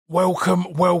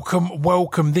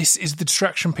Welcome. This is the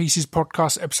Distraction Pieces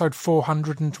podcast, episode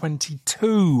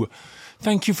 422.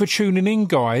 Thank you for tuning in,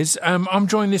 guys. I'm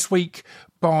joined this week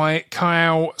by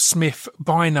Kyle Smith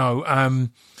Bino,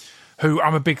 who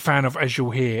I'm a big fan of, as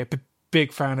you'll hear.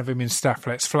 Big fan of him in Staff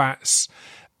Lets Flats,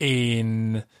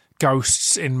 in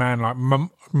Ghosts, in Man Like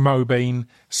Mobeen.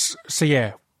 So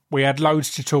yeah, we had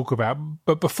loads to talk about.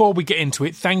 But before we get into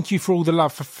it, thank you for all the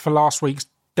love for last week's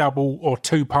double or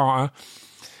two-parter.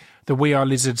 The We Are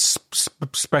Lizards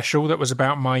special that was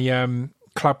about my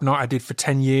club night I did for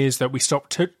 10 years that we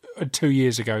stopped 2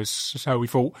 years ago. So we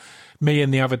thought me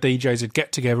and the other DJs would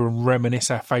get together and reminisce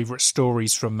our favourite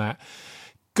stories from that.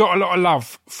 Got a lot of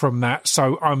love from that.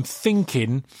 So I'm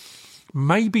thinking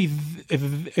maybe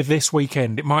if this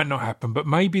weekend, it might not happen, but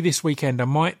maybe this weekend I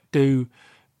might do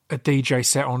a DJ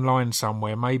set online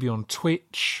somewhere, maybe on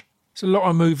Twitch. It's a lot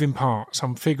of moving parts.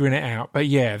 I'm figuring it out. But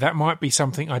yeah, that might be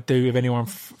something I do if anyone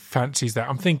fancies that.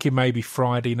 I'm thinking maybe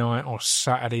Friday night or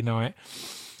Saturday night.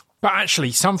 But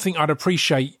actually, something I'd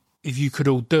appreciate if you could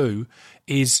all do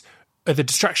is the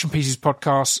Distraction Pieces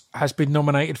podcast has been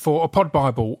nominated for a Pod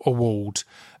Bible Award.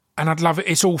 And I'd love it.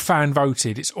 It's all fan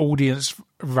voted. It's audience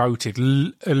voted,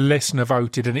 listener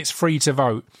voted, and it's free to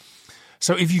vote.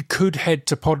 So if you could head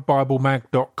to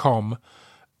podbiblemag.com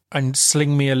and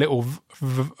sling me a little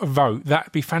vote,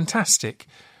 that'd be fantastic.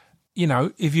 You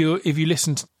know, if you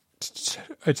listen to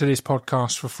this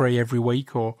podcast for free every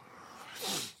week or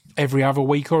every other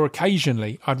week or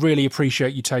occasionally, I'd really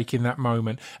appreciate you taking that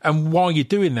moment. And while you're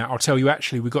doing that, I'll tell you,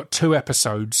 actually, we've got 2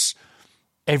 episodes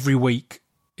every week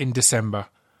in December.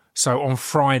 So on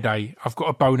Friday, I've got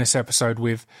a bonus episode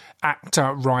with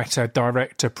actor, writer,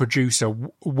 director, producer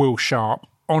Will Sharp.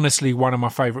 Honestly, one of my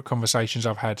favourite conversations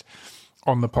I've had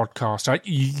on the podcast.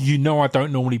 You know I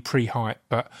don't normally pre-hype,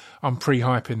 but I'm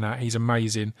pre-hyping that. He's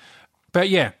amazing. But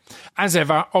yeah, as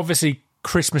ever, obviously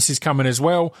Christmas is coming as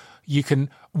well. You can,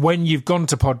 when you've gone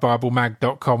to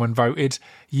podbiblemag.com and voted,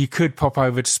 you could pop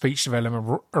over to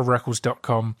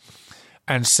speechdevelopmentrecords.com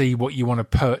and see what you want to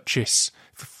purchase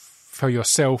for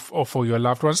yourself or for your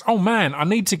loved ones. Oh man, I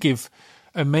need to give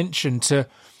a mention to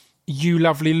you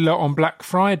lovely lot on Black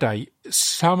Friday.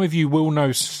 Some of you will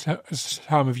know,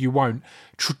 some of you won't.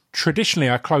 Traditionally,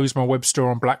 I close my web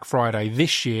store on Black Friday.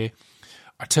 This year,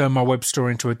 I turned my web store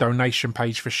into a donation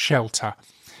page for shelter.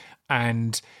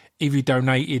 And if you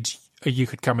donated, you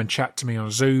could come and chat to me on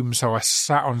Zoom. So I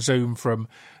sat on Zoom from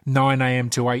 9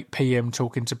 a.m. to 8 p.m.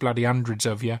 talking to bloody hundreds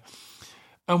of you.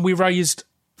 And we raised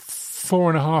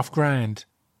 $4,500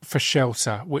 for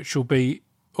shelter, which will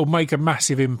make a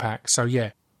massive impact. So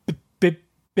yeah.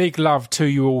 Big love to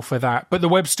you all for that. But the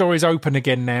web store is open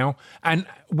again now. And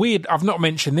weird, I've not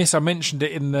mentioned this. I mentioned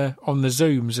it on the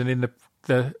Zooms and in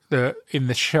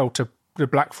the shelter, the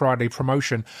Black Friday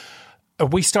promotion.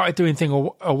 We started doing thing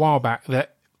a while back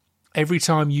that every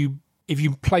time if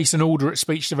you place an order at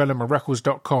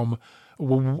speechdevelopmentrecords.com,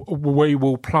 we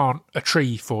will plant a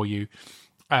tree for you.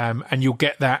 And you'll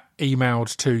get that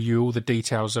emailed to you, all the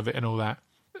details of it and all that.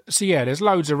 So yeah, there's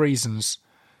loads of reasons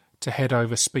to head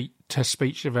over to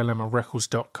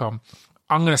speechdevelopmentrecords.com.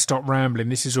 I'm going to stop rambling.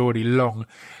 This is already long.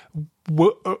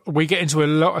 We get into a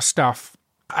lot of stuff.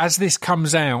 As this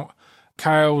comes out,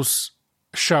 Kyle's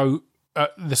show at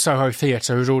the Soho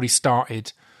Theatre has already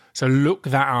started. So look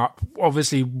that up.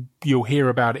 Obviously, you'll hear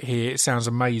about it here. It sounds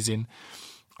amazing.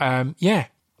 Yeah,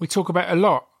 we talk about it a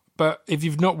lot. But if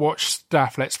you've not watched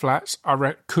Staff Lets Flats,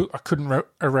 I couldn't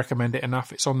recommend it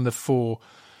enough. It's on the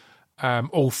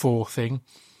All 4 thing.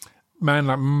 Man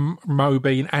Like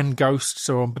Mobeen and Ghosts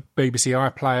are on BBC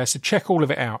iPlayer, so check all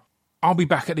of it out. I'll be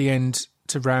back at the end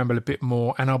to ramble a bit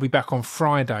more, and I'll be back on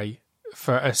Friday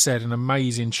for, as said, an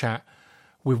amazing chat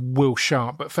with Will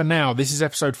Sharp. But for now, this is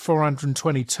episode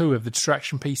 422 of the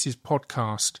Distraction Pieces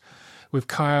podcast with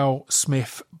Kyle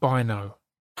Smith Bino.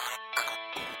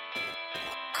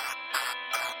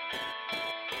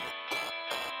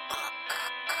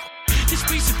 This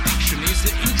piece of fiction is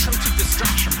the intro to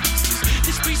Distraction Pieces.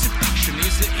 This piece of fiction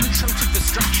is the intro to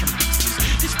Distraction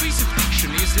Pieces. This piece of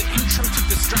fiction is the intro to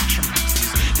Distraction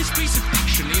Pieces. This piece of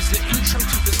fiction is the intro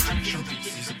to Distraction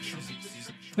Pieces.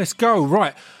 Let's go.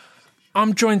 Right.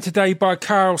 I'm joined today by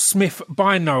Kyle Smith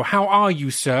Bino. How are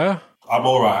you, sir? I'm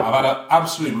all right. I've had an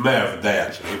absolute mare of a day,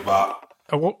 actually, but...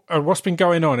 What's been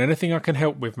going on? Anything I can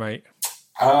help with, mate?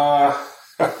 You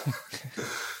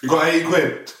got 80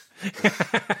 quid?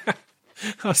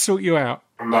 I'll sort you out.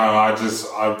 No, I'm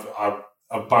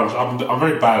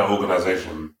very bad at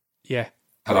organisation. Yeah.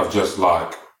 And I just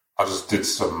did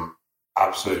some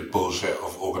absolute bullshit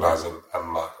of organising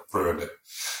and ruined it.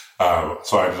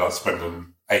 So I ended up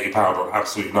spending £80 on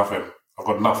absolutely nothing. I've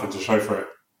got nothing to show for it.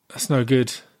 That's no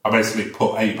good. I basically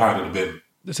put £8 in the bin.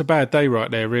 It's a bad day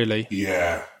right there, really.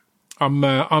 Yeah.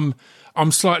 I'm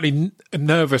slightly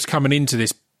nervous coming into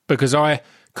this because I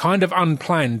kind of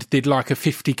unplanned did like a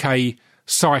 50k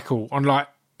cycle on like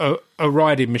a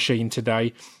riding machine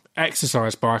today,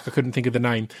 exercise bike. I couldn't think of the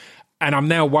name. And I'm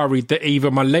now worried that either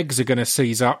my legs are going to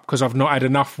seize up because I've not had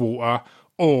enough water,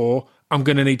 or I'm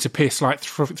going to need to piss like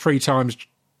 3 times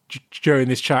during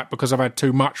this chat because I've had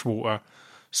too much water.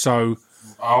 So...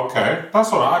 Okay,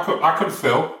 that's all right. I could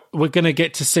feel. We're going to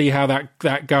get to see how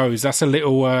that goes. That's a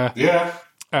little...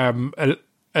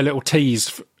 a little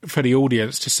tease for the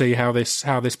audience to see how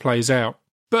this plays out.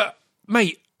 But,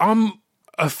 mate, I'm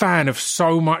a fan of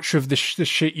so much of the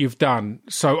shit you've done.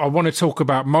 So I want to talk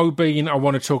about Mobeen. I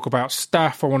want to talk about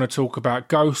Staff. I want to talk about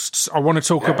Ghosts. I want to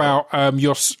talk about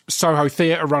your Soho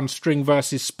Theatre run, String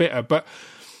versus Spitter. But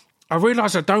I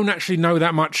realise I don't actually know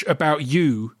that much about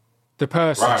you, the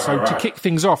person. Right. To kick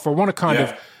things off, I want to kind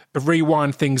of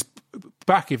rewind things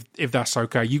back, if that's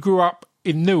okay. You grew up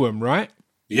in Newham, right?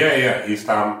 Yeah, East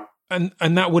Ham. And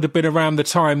that would have been around the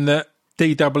time that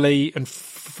DWE and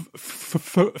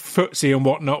Footsie and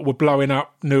whatnot were blowing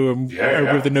up Newham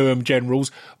with the Newham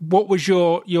Generals. What was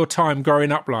your time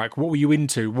growing up like? What were you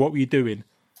into? What were you doing?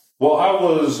 Well,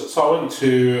 I went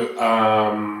to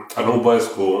an all-boys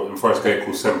school in Forest Gate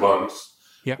called St. Barnes,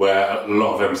 where a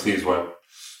lot of MCs went.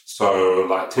 So,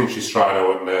 like, Tinchy Strider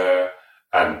went there,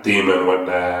 and Demon went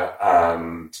there,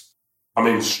 and... I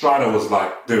mean, Strider was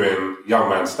like doing Young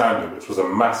Man Standard, which was a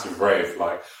massive rave.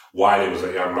 Like Wiley was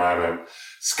a Young Man, and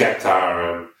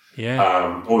Skepta,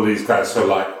 and all these guys. So,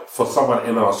 like, for someone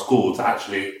in our school to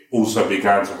actually also be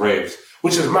going to raves,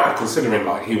 which is mad considering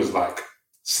like he was like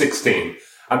 16,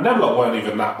 and them lot weren't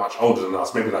even that much older than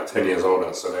us, maybe like 10 years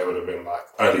older, so they would have been like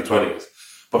early 20s.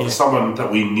 But for someone that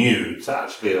we knew to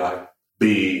actually like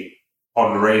be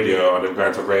on the radio and then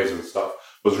going to raves and stuff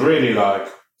was really like.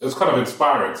 It was kind of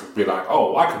inspiring to be like,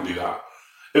 oh, I can do that.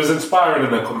 It was inspiring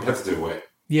in a competitive way.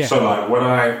 Yeah. So like when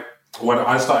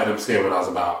I started MCing when I was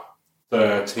about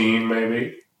 13,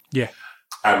 maybe. Yeah.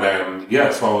 And then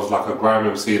so I was like a grime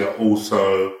MC that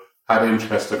also had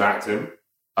interest in acting.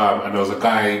 And there was a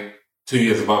guy 2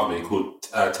 years above me called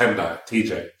Tendai,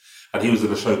 TJ, and he was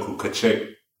in a show called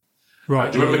Kaching.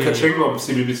 Right. Do you remember Kaching on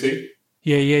CBBC?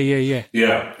 Yeah.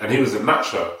 Yeah, and he was in that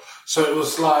show. So it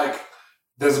was like.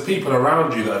 There's people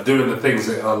around you that are doing the things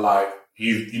that are like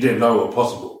you didn't know were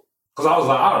possible. Because I was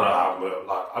like, I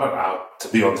don't know how to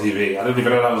be on TV. I didn't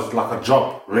even know that was like a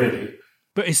job, really.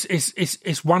 But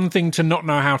it's one thing to not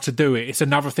know how to do it. It's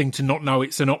another thing to not know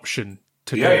it's an option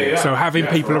to do it. So having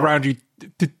people around you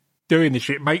doing this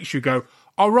shit makes you go,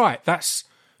 oh, right, that's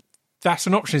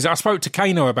an option. I spoke to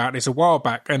Kano about this a while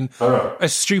back, and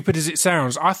as stupid as it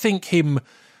sounds, I think him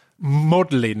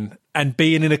modelling and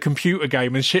being in a computer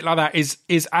game and shit like that is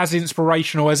as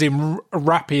inspirational as him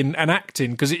rapping and acting,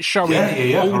 because it's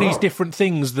showing all these different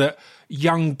things that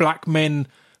young black men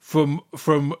from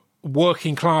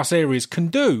working class areas can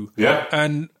do. Yeah.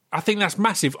 And I think that's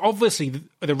massive. Obviously,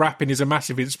 the rapping is a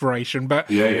massive inspiration, but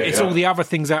it's all the other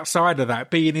things outside of that,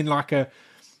 being in like a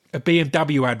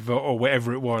BMW advert or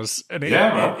whatever it was. And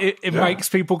it makes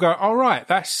people go, all right,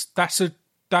 that's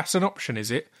an option,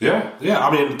 is it? Yeah. I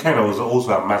mean, Kano was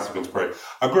also a massive inspiration.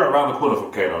 I grew up around the corner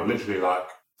from Kano, literally like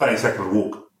 30 second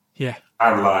walk. Yeah.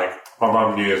 And like, my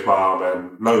mum knew his mum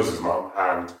and knows his mum.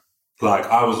 And like,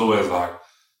 I was always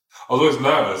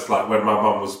nervous, like when my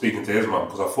mum was speaking to his mum,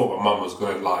 because I thought my mum was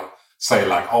going to like say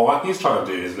like, oh, he's trying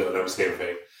to do his little MCing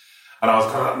thing. And I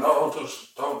was kind of like, no,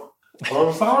 just don't. And I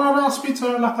was like, oh, no, I'll speak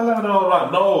to her like a little. And I was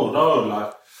like, no,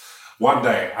 like one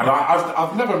day. And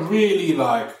I've never really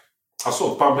like, I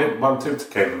sort of bumped into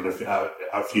Ken in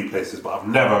a few places, but I've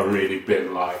never really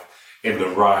been like in the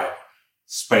right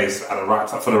space at the right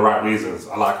time for the right reasons.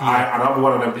 And I'm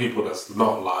one of them people that's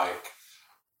not like.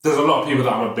 There's a lot of people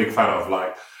that I'm a big fan of,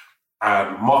 like,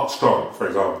 and Mark Strong, for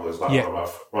example, is like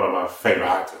one of my favorite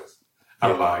actors,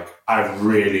 and like I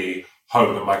really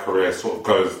hope that my career sort of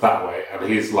goes that way. And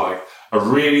he's like a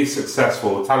really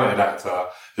successful, talented actor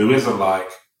who isn't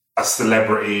like a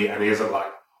celebrity, and he isn't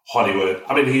like Hollywood.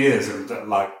 I mean, he is in the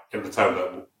term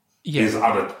that he's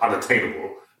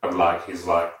unattainable and like he's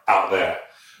like out there.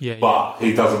 But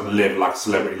he doesn't live like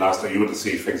celebrity lifestyle. You wouldn't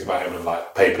see things about him in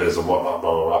like papers and whatnot,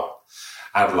 blah, blah, blah.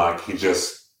 And like he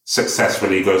just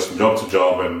successfully goes from job to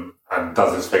job and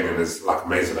does his thing and is like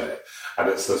amazing at it. And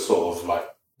it's the sort of like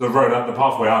the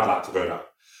pathway I'd like to go down.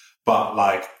 But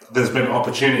like there's been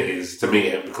opportunities to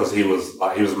meet him because he was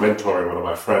mentoring one of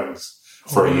my friends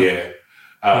for a year.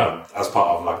 As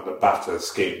part of like the BAFTA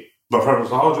scheme. My friend was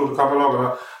like, oh, do you want to come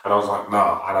along? And I was like,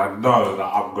 nah. And I know that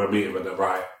I'm going to meet him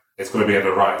it's going to be in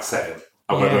the right setting.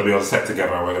 And we're going to be on set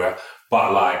together and we're going to...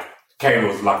 But, like, Kane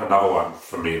was, like, another one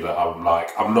for me that I'm, like,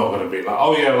 I'm not going to be like,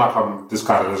 oh, yeah, like, I'm this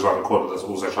guy that is around the corner that's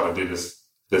also trying to do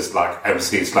this like,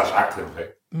 MC/acting thing.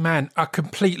 Man, I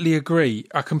completely agree.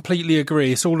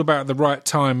 It's all about the right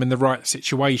time and the right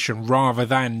situation rather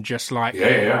than just like,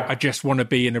 I just want to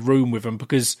be in a room with them,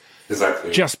 because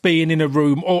just being in a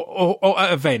room or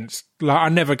at events, like I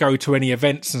never go to any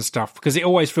events and stuff because it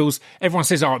always feels, everyone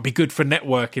says, oh, it'd be good for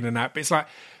networking and that, but it's like,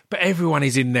 but everyone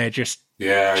is in there just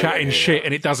chatting shit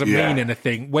and it doesn't mean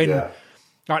anything. When,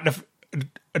 like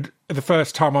the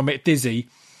first time I met Dizzy,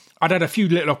 I'd had a few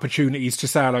little opportunities to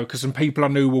say hello because some people I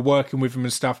knew were working with him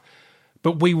and stuff,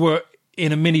 but we were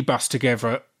in a minibus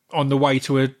together on the way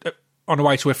to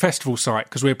a festival site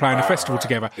because we were playing a festival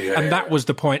together, and that was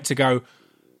the point to go,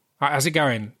 how's it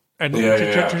going? And do you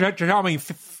know what I mean?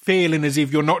 Feeling as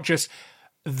if you're not just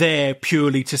there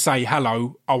purely to say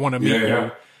hello, I want to meet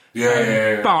you.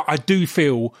 But I do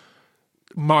feel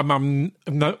my mum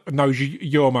knows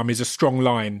your mum is a strong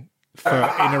line for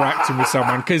interacting with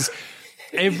someone, because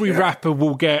every rapper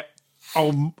will get,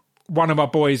 oh, one of my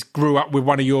boys grew up with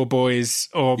one of your boys,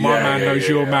 or my man knows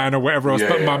your man, or whatever else.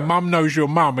 But my mum knows your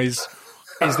mum is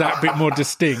that bit more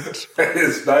distinct. That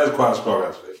is quite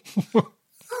strong, actually.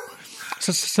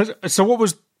 So what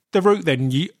was the route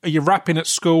then? Are you rapping at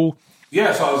school?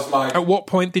 Yeah, so I was like... At what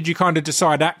point did you kind of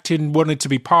decide acting, wanted to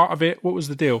be part of it? What was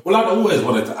the deal? Well, I'd always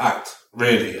wanted to act,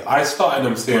 really. I started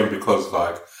MCing because,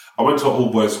 like, I went to an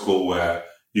all-boys school where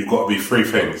you've got to be three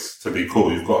things to be cool.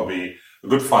 You've got to be a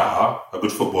good fighter, a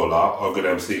good footballer, or a good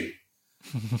MC.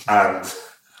 And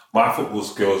my football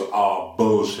skills are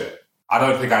bullshit. I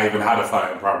don't think I even had a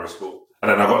fight in primary school. And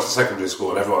then I got to secondary school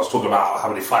and everyone was talking about how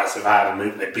many fights they've had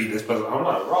and they beat this person. I'm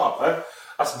like, right, man,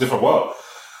 that's a different world.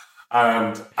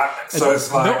 And so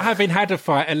it's like... Not having had a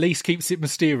fight at least keeps it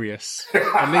mysterious.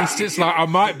 At least it's like, I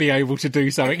might be able to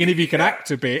do something. And if you can act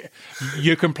a bit,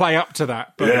 you can play up to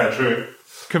that. But true.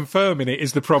 Confirming it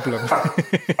is the problem.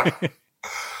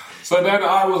 So then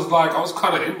I was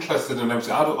kind of interested in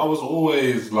MC. I was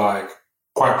always like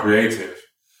quite creative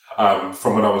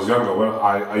from when I was younger. When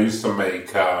I used to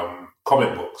make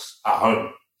comic books at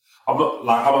home. I'm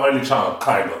an only child,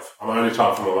 kind of. I'm an only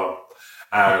child from my mum.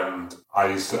 And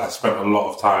I spent a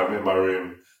lot of time in my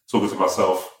room talking to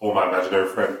myself or my imaginary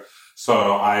friend. So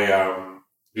I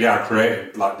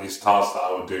created like these tasks that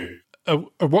I would do.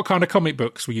 What kind of comic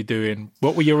books were you doing?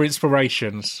 What were your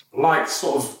inspirations? Like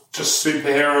sort of just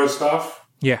superhero stuff.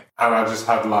 Yeah. And I just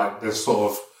had like this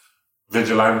sort of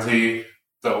vigilante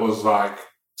that was like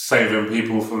saving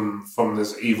people from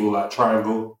this evil like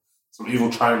triangle, some evil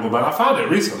triangle man. I found it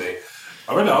recently.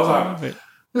 I read it. I was like,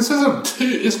 this isn't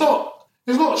it's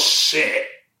not shit.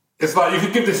 It's like you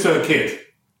could give this to a kid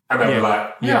and they'd be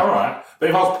like, all right. But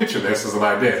if I was pitching this as an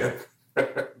idea.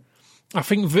 I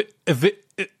think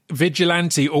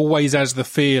vigilante always has the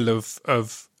feel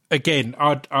of again,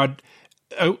 I'd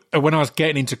when I was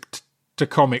getting into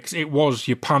comics, it was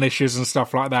your Punishers and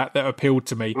stuff like that appealed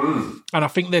to me. And I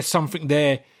think there's something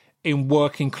there in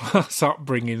working class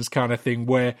upbringings kind of thing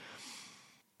where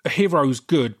a hero's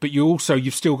good, but you've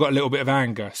still got a little bit of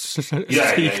anger. So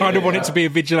you kind of want it to be a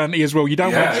vigilante as well. You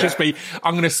don't want it to just be,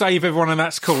 I'm going to save everyone and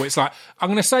that's cool. It's like, I'm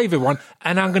going to save everyone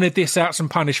and I'm going to dish out some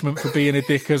punishment for being a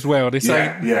dick as well. This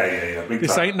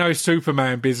ain't no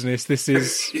Superman business. This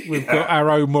is, we've got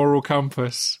our own moral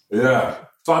compass. Yeah.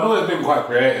 So I'd always been quite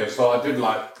creative. So I did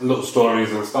like little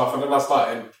stories and stuff. And then I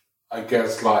started, I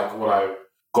guess, like when I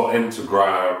got into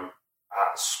grime,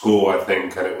 at school, I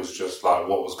think, and it was just like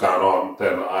what was going on.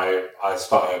 Then I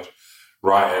started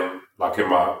writing, like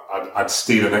I'd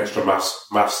steal an extra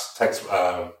maths text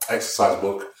exercise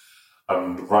book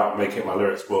and make it my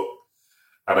lyrics book,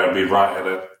 and then be writing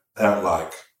it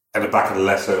like in the back of the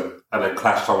lesson, and then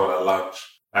clash someone at lunch,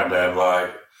 and then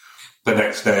like the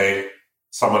next day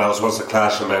someone else wants to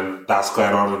clash, and then that's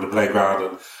going on in the playground.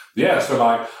 And so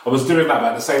like I was doing that,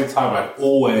 but at the same time I'd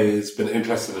always been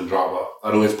interested in drama.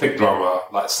 I'd always pick drama,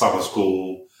 like summer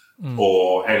school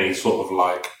or any sort of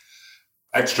like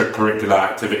extracurricular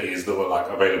activities that were like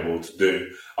available to do.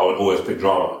 I would always pick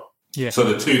drama. Yeah. So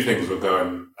the two things were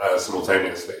going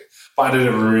simultaneously. But I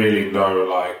didn't really know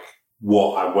like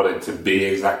what I wanted to be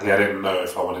exactly. I didn't know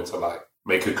if I wanted to like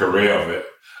make a career of it.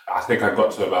 I think I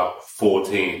got to about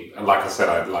 14, and like I said,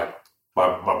 I'd like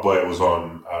my boy was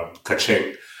on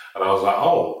Kaching. And I was like,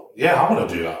 oh, yeah, I want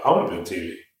to do that. I want to be on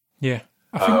TV. Yeah.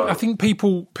 I think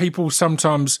people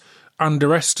sometimes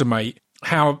underestimate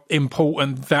how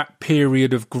important that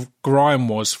period of grime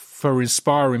was for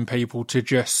inspiring people to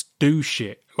just do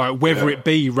shit. Like whether it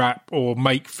be rap or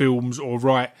make films or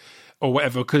write or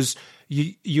whatever. Because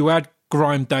you had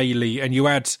Grime Daily, and you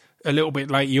had a little bit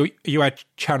later, you had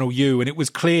Channel U, and it was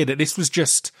clear that this was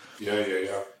just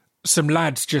some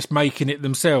lads just making it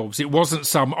themselves. It wasn't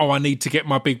some, I need to get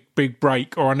my big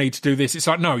break, or I need to do this. It's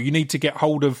like, no, you need to get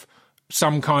hold of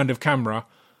some kind of camera,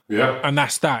 and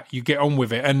that's that. You get on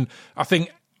with it. And I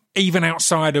think even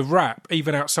outside of rap,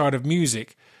 even outside of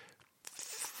music,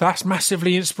 that's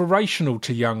massively inspirational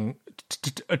to young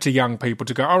people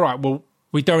to go, all right, well,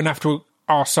 we don't have to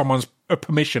ask someone's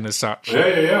permission as such.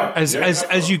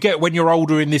 As you get when you're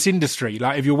older in this industry,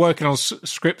 like if you're working on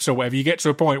scripts or whatever, you get to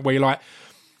a point where you're like,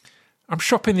 I'm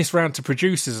shopping this round to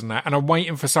producers and that, and I'm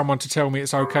waiting for someone to tell me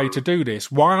it's okay to do this.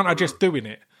 Why aren't I just doing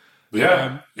it?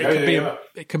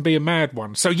 It can be a mad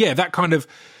one. So that kind of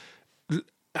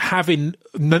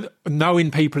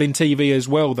knowing people in TV as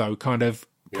well, though, kind of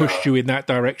pushed you in that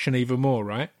direction even more,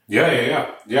 right?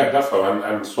 Yeah, definitely,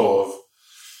 and sort of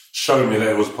showed me that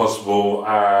it was possible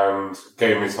and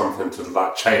gave me something to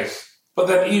like chase. But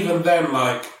then even then,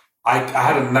 like I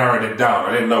hadn't narrowed it down.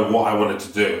 I didn't know what I wanted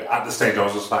to do. At the stage, I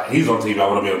was just like, he's on TV, I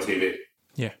want to be on TV.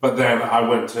 Yeah. But then I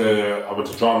went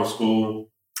to drama school,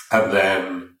 and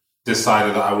then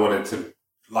decided that I wanted to,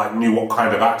 like, knew what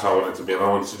kind of actor I wanted to be, and I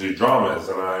wanted to do dramas,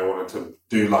 and I wanted to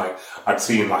do, like, I'd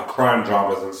seen, like, crime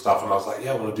dramas and stuff, and I was like,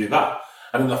 yeah, I want to do that.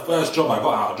 And then the first job I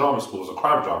got out of drama school was a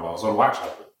crime drama. I was on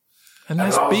Whitechapel. And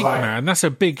that's big, like, man. That's a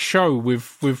big show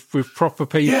with proper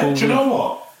people. Yeah, do you know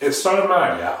what? It's so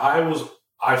mad,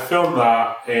 I filmed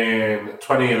that in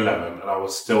 2011, and I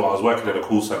was working in a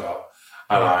call centre,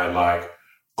 and I, like,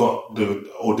 got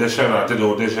the audition, and I did the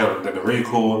audition, and did the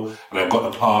recall, and I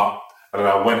got the part, and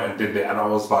then I went and did it, and I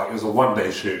was like, it was a one-day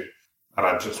shoot, and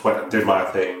I just went and did my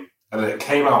thing, and then it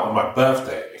came out on my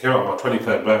birthday. It came out on my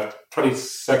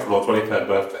 22nd or 23rd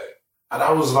birthday, and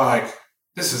I was like,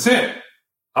 this is it.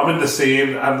 I'm in the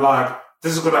scene, and, like,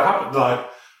 this is going to happen. Like,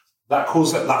 that call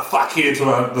set, like, fuck you to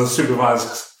the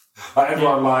supervisors. Like,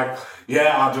 everyone, like,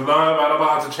 I don't know, man, I'm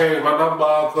about to change my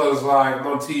number because, like, I'm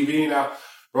on TV now.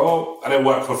 Bro, and it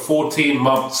worked for 14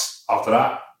 months after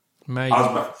that. Mate.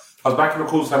 I was back in the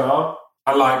call centre,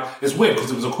 and, like, it's weird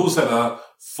because it was a call centre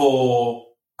for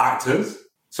actors.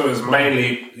 So it was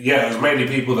mainly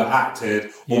people that acted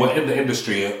or were in the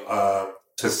industry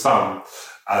to some,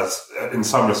 as in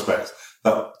some respects,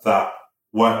 that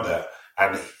weren't there.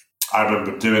 And I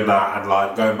remember doing that and,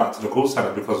 like, going back to the call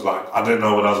centre because, like, I didn't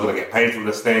know when I was going to get paid from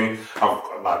this thing. I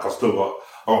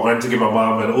got rent to give my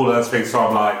mum and all those things. So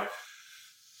I'm like,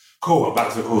 cool, I'm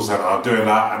back to the call centre. I'm doing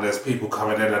that, and there's people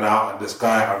coming in and out. And this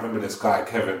guy, I remember this guy,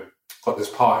 Kevin, got this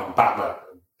part in Batman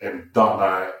in Dark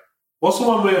Knight. What's the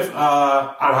one with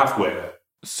Anne Hathaway there?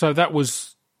 So that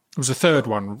was a third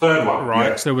one. Right?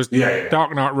 Yeah. So there was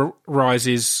Dark Knight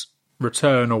Rises,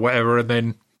 Return or whatever, and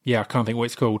then, I can't think what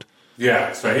it's called.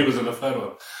 Yeah, so he was in the third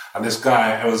one. And this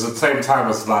guy, it was the same time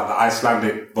as, like, the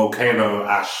Icelandic volcano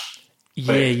ash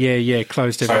thing. Yeah,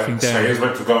 closed everything down. So he was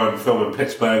meant to go and film in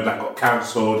Pittsburgh, that got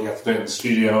cancelled, he had to do it in the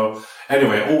studio.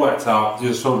 Anyway, it all worked out. He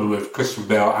was filming with Christian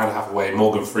Bale, Anne Hathaway,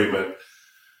 Morgan Freeman.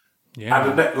 Yeah.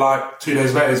 And then, like, 2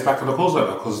 days later, he's back in the call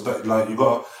centre because, like,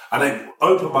 and it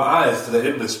opened my eyes to the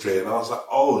industry, and I was like,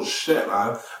 oh shit,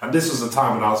 man. And this was the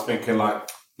time when I was thinking, like,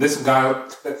 listen, guy,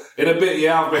 in a bit,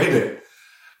 I've made it.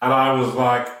 And I was,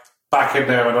 like, back in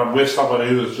there, and I'm with someone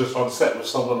who was just on set with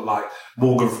someone like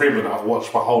Morgan Freeman that I've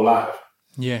watched my whole life.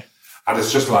 Yeah. And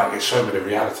it's just like, it showed me the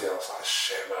reality. I was like,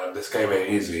 shit, man, this game ain't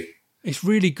easy. It's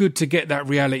really good to get that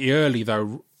reality early,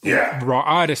 though. Yeah. Right.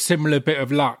 I had a similar bit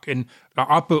of luck. And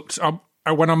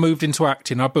when I moved into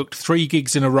acting, I booked 3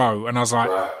 gigs in a row. And I was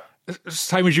like,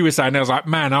 same as you were saying, I was like,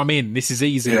 man, I'm in. This is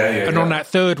easy. And on that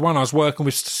third one, I was working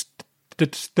with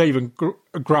Stephen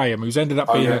Graham, who's ended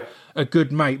up being a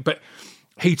good mate. But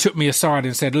he took me aside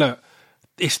and said, look,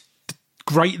 it's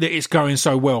great that it's going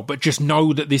so well, but just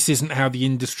know that this isn't how the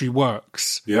industry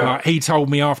works. Yeah. Like, he told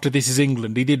me after This Is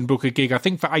England, he didn't book a gig, I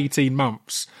think, for 18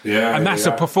 months. Yeah. And that's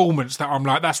a performance that I'm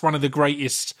like, that's one of the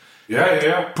greatest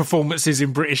performances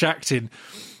in British acting.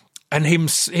 And him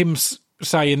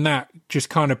saying that just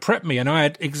kind of prepped me. And I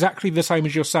had exactly the same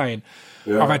as you're saying.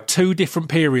 Yeah. I've had 2 different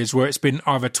periods where it's been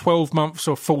either 12 months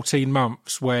or 14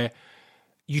 months where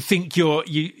you think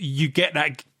you get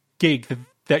that gig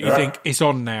that you think it's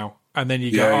on now. And then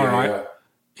you go, all right,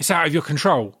 it's out of your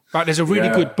control. Like, there's a really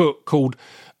good book called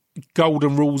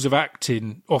Golden Rules of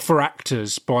Acting, or For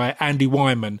Actors, by Andy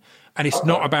Wyman. And it's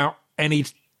not about any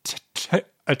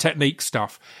technique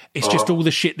stuff. It's just all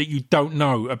the shit that you don't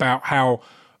know about how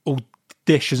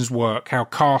auditions work, how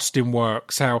casting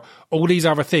works, how all these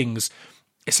other things.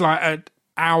 It's like an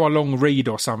hour-long read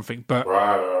or something. But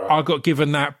I got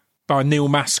given that by Neil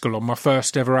Maskell on my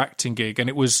first ever acting gig, and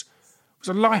it was it's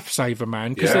a lifesaver,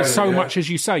 man, because there's so much, as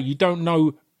you say, you don't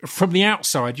know from the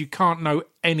outside, you can't know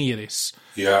any of this.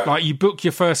 Yeah. Like, you book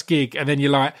your first gig and then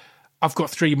you're like, I've got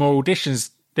 3 more auditions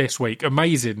this week.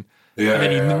 Amazing. Yeah,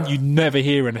 and then you never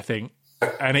hear anything.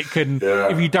 And it can,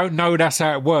 if you don't know that's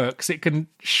how it works, it can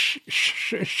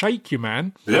shake you,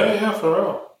 man. Yeah, for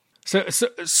real.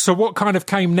 So what kind of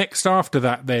came next after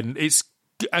that then?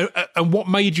 And what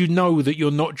made you know that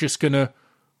you're not just going to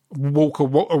walk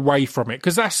away from it?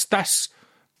 Because that's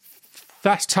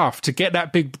tough to get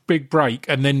that big break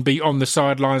and then be on the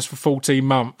sidelines for 14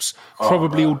 months,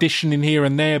 probably auditioning here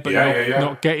and there, but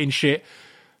not getting shit.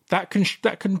 That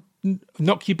can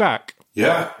knock you back.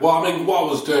 Yeah. Well, I mean, what I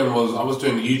was doing was I was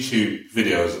doing YouTube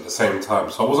videos at the same time.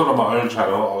 So I wasn't on my own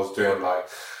channel. I was doing like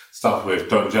stuff with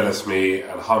Don't Jealous Me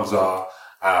and Hamza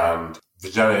and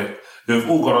Vijay, who've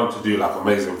all gone on to do like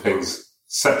amazing things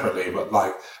separately, but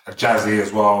like Jazzy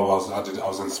as well. I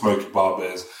was in Smokey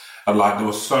Barbers, and like there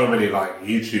was so many like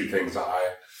YouTube things that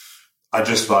I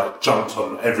just like jumped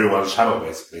on everyone's channel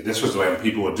basically. This was when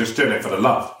people were just doing it for the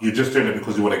love. You're just doing it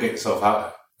because you want to get yourself out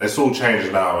there. It's all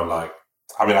changed now, and like,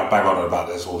 I mean, I bang on about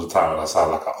this all the time, and I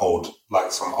sound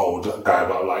like some old guy,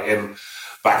 but like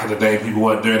back in the day, people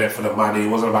weren't doing it for the money. It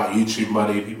wasn't about YouTube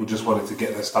money. People just wanted to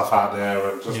get their stuff out there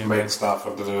and just make stuff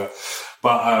and da-da-da.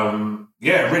 But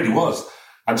it really was.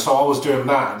 And so I was doing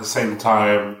that at the same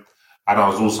time, and I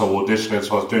was also auditioning,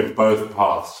 so I was doing both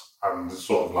paths and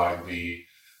sort of like the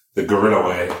guerrilla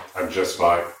way, and just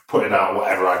like putting out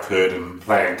whatever I could and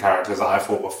playing characters that I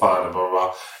thought were fun and blah, blah,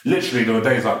 blah. Literally, there were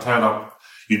days I'd turn up,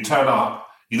 you don't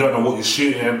know what you're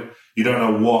shooting, you don't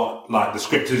know what like the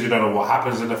script is, you don't know what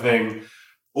happens in the thing.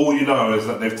 All you know is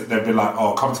that they've been like,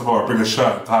 oh, come tomorrow, bring a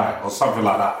shirt and tie, or something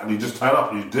like that, and you just turn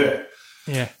up and you do it.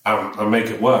 Yeah. And make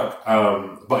it work.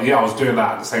 But yeah, I was doing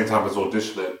that at the same time as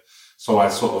auditioning. So I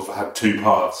sort of had 2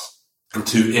 parts and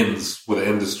 2 ins with the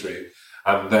industry.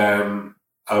 And then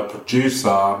a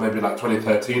producer, maybe like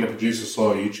 2013, a producer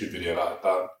saw a YouTube video that I'd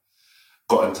done,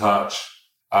 got in touch.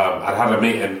 I'd had a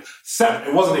meeting.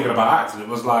 It wasn't even about acting. It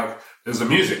was a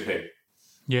music thing.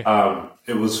 Yeah.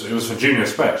 It was for Junior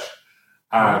Special.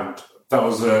 And that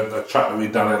was a track that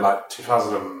we'd done in like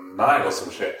 2009 or some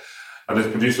shit. And this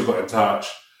producer got in touch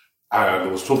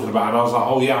and was talking about it, and I was like,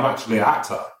 oh yeah, I'm actually an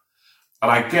actor.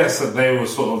 And I guess that they were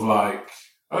sort of like,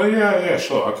 oh yeah,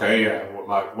 sure, okay, yeah.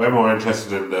 Like, we're more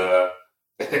interested in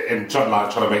trying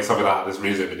to make something out of this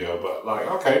music video, but like,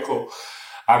 okay, cool.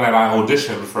 And then I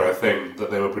auditioned for a thing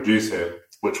that they were producing,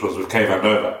 which was with K Van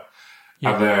Nova.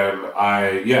 Yeah. And then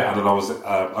I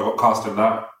got cast in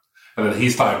that. And then he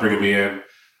started bringing me in.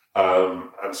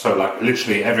 And so like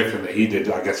literally everything that he did,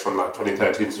 I guess from like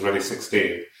 2013 to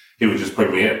 2016, he would just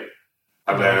bring me in.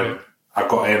 And then I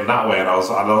got in that way, and I was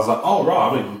like, oh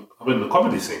right, I'm in the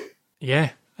comedy scene.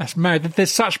 Yeah, that's mad.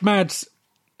 There's such mad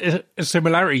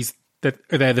similarities that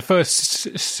there. The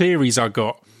first series I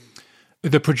got,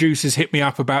 the producers hit me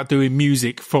up about doing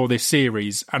music for this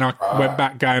series, and I went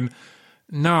back going,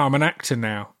 no, I'm an actor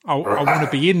now. I want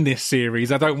to be in this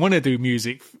series. I don't want to do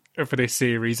music for this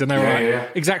series. And they were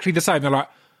exactly the same. They're like,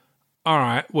 all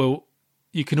right, well,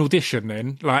 you can audition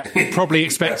then. Like, probably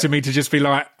expecting me to just be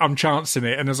like, I'm chancing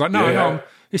it. And I was like, no,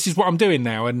 this is what I'm doing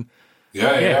now. And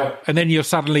and then you're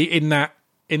suddenly in that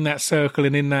circle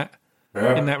and in that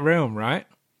realm, right?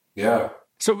 Yeah.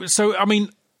 So I mean,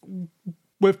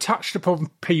 we've touched upon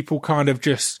people kind of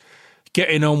just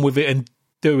getting on with it and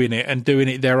doing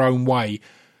it their own way.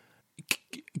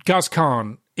 Guz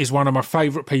Khan is one of my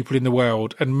favourite people in the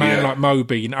world, and Man Like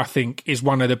Mobeen, I think, is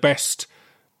one of the best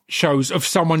shows of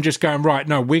someone just going, right,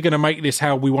 no, we're going to make this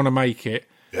how we want to make it.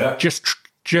 Yeah.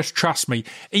 Just trust me.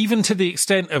 Even to the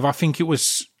extent of, I think it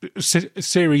was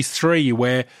series 3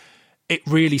 where it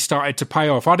really started to pay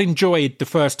off. I'd enjoyed the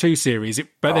first 2 series,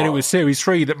 but then it was series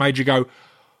 3 that made you go,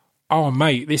 oh,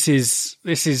 mate, this is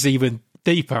even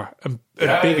deeper and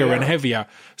bigger and heavier.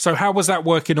 So how was that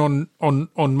working on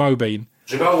Mobeen?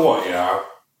 Do you know what,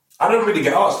 I don't really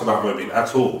get asked about Mobeen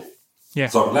at all. Yeah.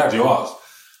 So I'm glad you asked.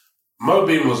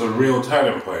 Mobeen was a real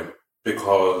turning point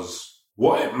because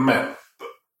what it meant,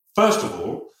 first of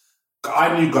all,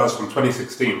 I knew Guz from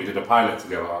 2016. We did a pilot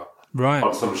together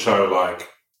on some show like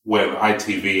when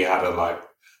ITV had to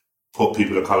put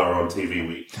people of colour on TV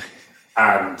week.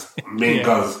 And me and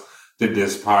Guz did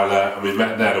this pilot, and we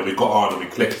met then, and we got on, and we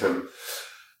clicked, and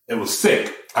it was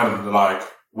sick. And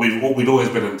we'd always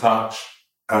been in touch,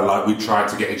 and we tried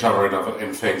to get each other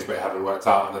in things, but it hadn't worked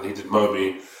out. And then he did Moby,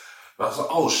 and I was like,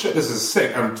 oh shit, this is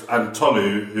sick. And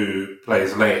Tolu, who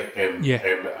plays Nate in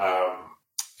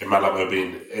Man Like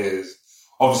Mobeen, is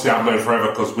obviously I've known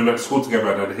forever because we went to school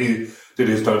together, and then he did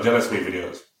his Don't Jealous Me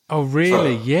videos. Oh,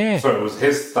 really? Yeah. So it was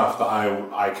his stuff that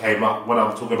I came up, when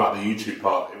I'm talking about the YouTube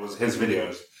part, it was his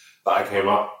videos that I came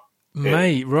up.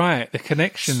 Mate, right. The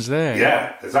connection's there.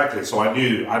 Yeah, exactly. So I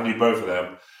knew both of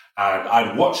them, and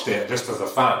I'd watched it just as a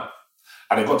fan.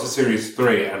 And it got to series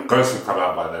 3, and Ghost had come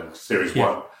out by then, series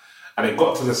 1. And it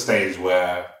got to the stage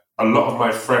where a lot of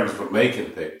my friends were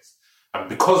making things. And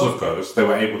because of Ghost, they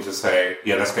were able to say,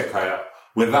 yeah, let's get Kai out,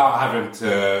 without having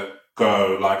to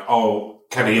go like, oh,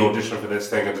 can he audition for this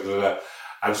thing?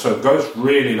 And so Ghost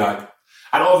really like,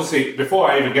 and obviously before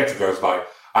I even get to Ghost, like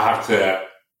I have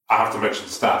to mention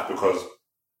Staff, because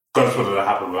Ghost wouldn't have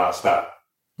happened without Staff.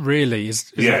 Really?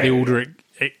 Is that the order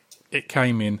it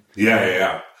came in?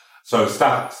 Yeah. So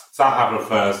Staff happened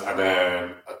first, and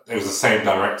then it was the same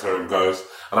director in Ghost.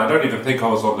 And I don't even think I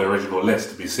was on the original list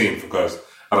to be seen for Ghost.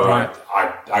 And right.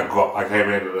 I came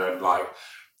in, and then like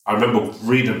I remember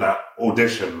reading that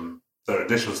audition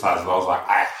size, and I was like,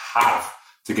 I have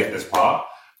to get this part.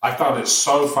 I found it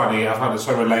so funny. I found it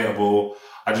so relatable.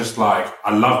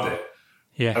 I loved it.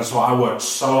 Yeah. And so I worked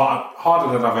so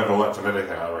harder than I've ever worked on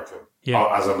anything, I reckon.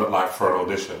 Yeah. For an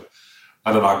audition.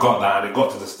 And then I got that, and it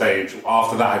got to the stage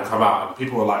after that had come out, and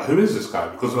people were like, who is this guy?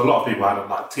 Because a lot of people hadn't,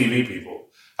 like TV people,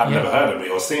 had never heard of me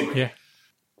or seen me. Yeah.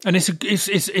 And it's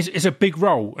a big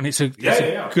role, and it's a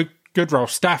good role.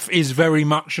 Staff is very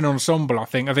much an ensemble, I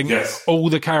think. All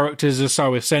the characters are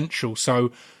so essential.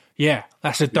 So, yeah,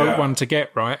 that's a dope one to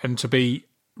get, right? And to be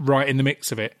right in the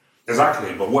mix of it.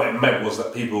 Exactly. But what it meant was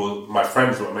that my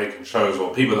friends that were making shows,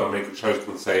 or people that were making shows,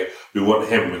 can say, we want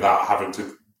him, without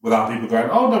people going,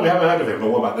 oh, no, we haven't heard of him, but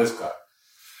what about this guy?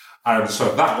 And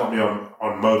so that got me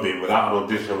on Moby without an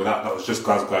audition, that was just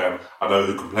guys going, I know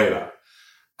who can play that.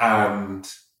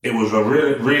 And it was a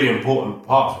really, really important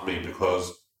part for me,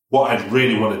 because what I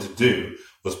really wanted to do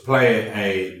was play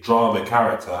a drama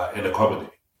character in a comedy.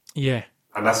 Yeah.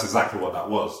 And that's exactly what that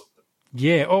was.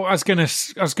 Yeah. Oh, I was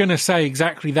gonna say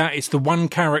exactly that. It's the one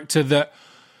character that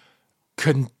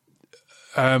can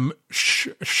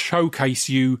showcase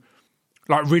you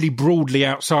like really broadly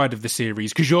outside of the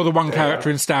series, because you're the one character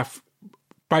in Staff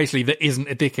basically that isn't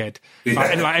a dickhead.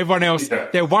 Like everyone else,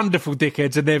 they're wonderful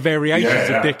dickheads and they're variations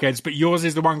of dickheads, but yours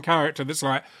is the one character that's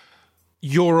like,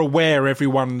 you're aware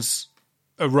everyone's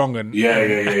a wrong'un.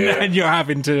 And you're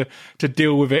having to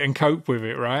deal with it and cope with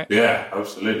it, right? Yeah,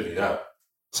 absolutely, yeah.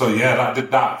 So that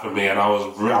did that for me, and I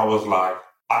was like,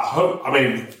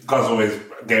 guys always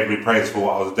gave me praise for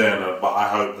what I was doing, but I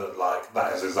hope that like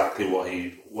that is exactly what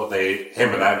him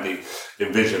and Andy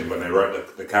envisioned when they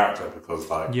wrote the character,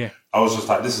 because I was just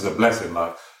like, this is a blessing.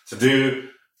 Like, to do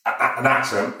an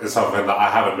accent is something that I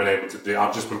haven't been able to do.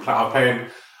 I've just been playing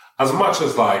as much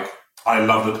as like I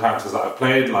love the characters that I've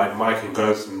played, like Mike and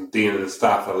Ghost and Dean and the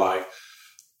Staff are like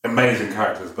amazing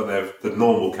characters, but they're the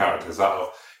normal characters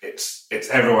it's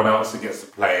everyone else that gets to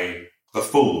play the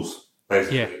fools,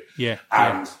 basically.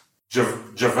 And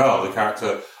Javel, the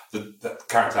character, the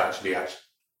character actually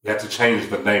we had to change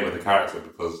the name of the character,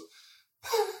 because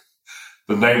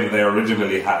the name that they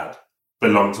originally had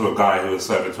belonged to a guy who was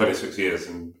serving 26 years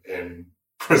in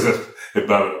prison in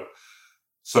Birmingham.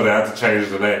 So they had to change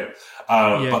the name.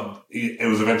 But it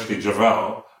was eventually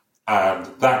Javel, and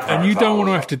that character... And you don't want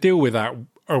to have to deal with that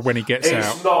when he gets out.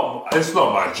 It's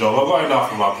not my job. I've got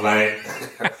enough on my plate.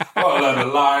 I've got to learn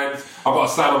the lines. I've got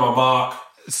to stand on my mark.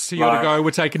 So you're the guy,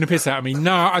 we're taking the piss out of me.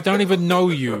 No, I don't even know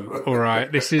you, all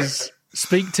right? This is...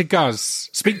 Speak to Guz.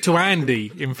 Speak to Andy,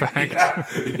 in fact.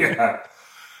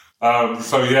 I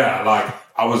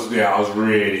was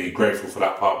really grateful for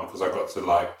that part, because I got to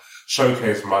like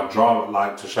showcase my drama,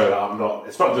 like to show that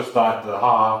it's not just like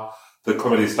the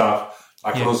comedy stuff.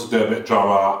 I can also do a bit of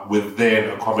drama within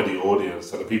a comedy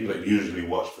audience, so the people that usually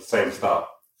watch the same stuff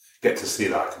get to see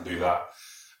that I can do that,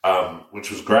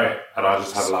 which was great. And I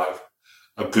just had like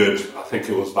I think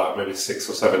it was like maybe 6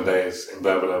 or 7 days in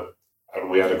Birmingham, and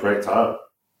we had a great time.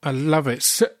 I love it.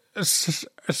 So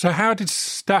how did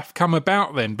Staff come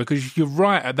about then? Because you're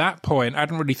right, at that point, I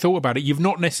hadn't really thought about it. You've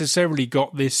not necessarily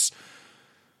got these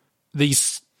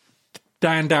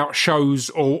standout shows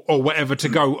or whatever to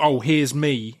go, oh, here's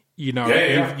me. You know,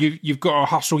 you've got to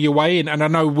hustle your way in. And I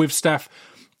know with Staff,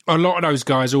 a lot of those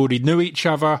guys already knew each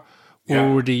other,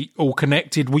 already all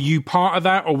connected. Were you part of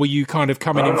that, or were you kind of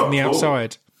coming in from the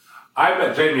outside? I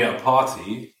met Jamie at a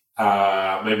party,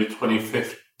 maybe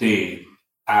 2015,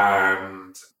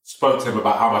 and spoke to him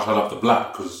about how much I loved The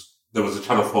Black, because there was a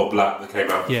Channel 4 Black that came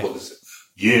out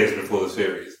years before the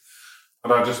series.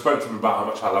 And I just spoke to him about how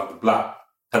much I loved The Black.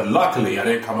 And luckily, I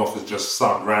didn't come off as just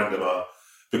some randomer,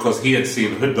 because he had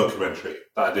seen Hood documentary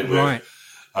that I did with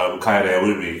Kayode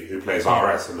Ewubi, who plays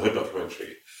RS in the Hood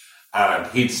documentary. And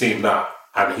he'd seen that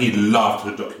and he loved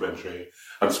the documentary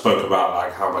and spoke about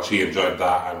like how much he enjoyed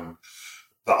that and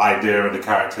the idea and the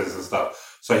characters and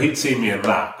stuff. So he'd seen me in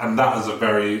that, and that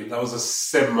was a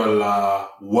similar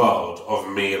world of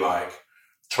me like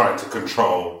trying to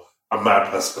control a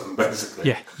mad person,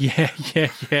 basically. Yeah.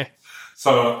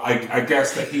 So I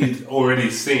guess that he'd already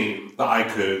seen that I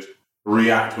could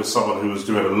react with someone who was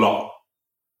doing a lot,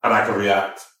 and I could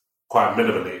react quite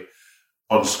minimally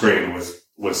on screen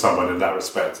with someone in that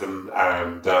respect. And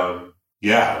so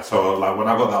like when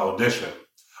I got that audition,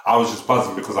 I was just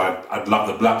buzzing because I'd love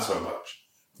the Black so much.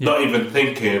 Yeah. Not even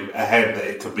thinking ahead that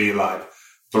it could be like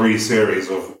 3 series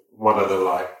of one of the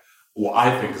like, what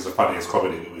I think is the funniest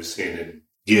comedy that we've seen in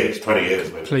years, 20 years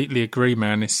maybe. Completely agree,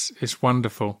 man. It's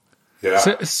wonderful. Yeah.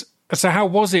 So how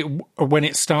was it when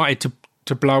it started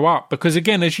to blow up? Because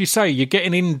again, as you say, you're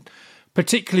getting in,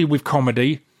 particularly with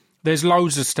comedy, there's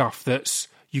loads of stuff that's,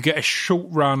 you get a short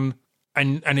run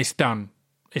and it's done.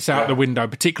 It's out the window,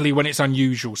 particularly when it's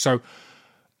unusual. So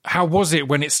how was it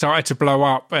when it started to blow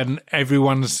up and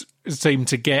everyone's seemed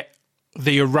to get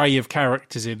the array of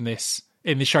characters in this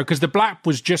show? Because the Black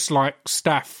was just like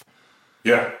Staff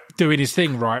doing his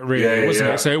thing, right, really, wasn't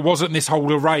it? So it wasn't this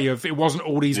whole array of, it wasn't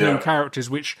all these new characters,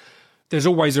 which there's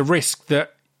always a risk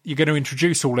that you're going to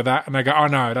introduce all of that and they go, oh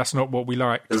no, that's not what we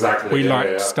like. Exactly. We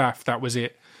liked Staff, that was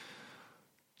it.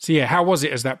 So yeah, how was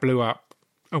it as that blew up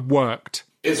and worked?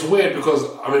 It's weird because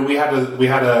I mean we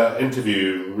had a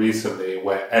interview recently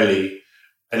where Ellie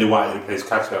White, who plays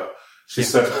Katya, she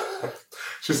said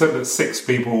that 6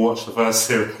 people watched the first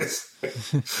series,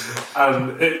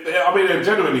 and it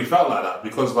genuinely felt like that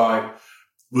because like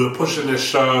we were pushing this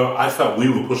show. I felt we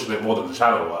were pushing it more than the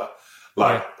channel were.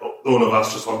 Like all of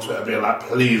us just on Twitter being like,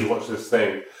 "Please watch this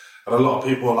thing," and a lot of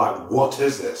people were like, "What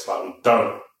is this?" Like we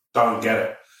don't get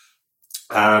it.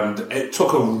 And it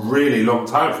took a really long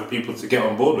time for people to get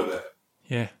on board with it.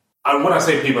 Yeah. And when I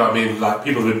say people, I mean like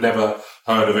people who've never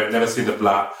heard of it, never seen the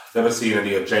Black, never seen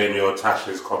any of Jamie or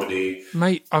Tash's comedy.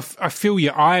 Mate, I feel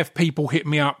you. I have people hit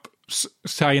me up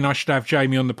saying I should have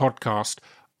Jamie on the podcast.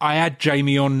 I had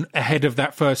Jamie on ahead of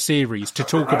that first series to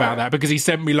talk about that because he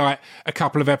sent me like a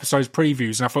couple of episodes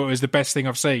previews and I thought it was the best thing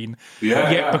I've seen.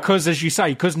 Yeah. Because as you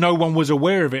say, because no one was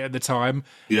aware of it at the time,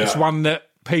 it's one that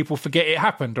people forget it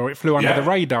happened or it flew under the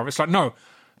radar. It's like, no,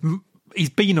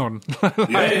 he's been on.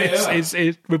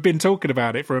 We've been talking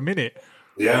about it for a minute.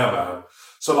 Yeah, man.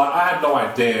 So, like, I had no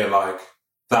idea, like,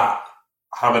 that,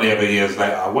 how many other years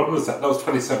later, when was that? That was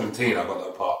 2017 I got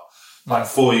that part. Like,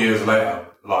 4 years later,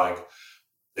 like,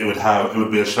 it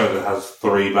would be a show that has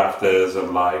 3 BAFTAs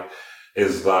and, like,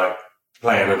 is, like,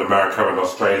 playing in America and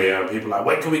Australia and people are like,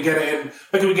 when can we get it in?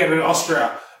 When can we get it in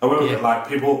Austria? And like,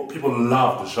 people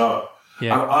love the show.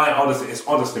 Yeah. And it's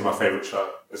honestly my favourite show.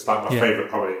 It's like my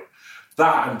favourite comedy.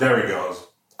 That and Derry Girls,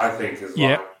 I think, is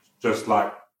like just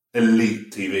like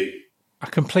elite TV. I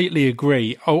completely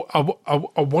agree. I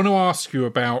want to ask you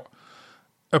about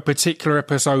a particular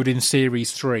episode in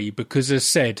Series 3 because, as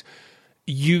said,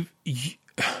 Dean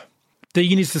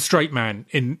is the straight man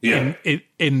in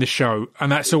the show,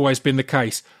 and that's always been the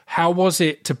case. How was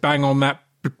it to bang on that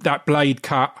blade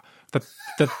cut?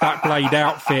 That blade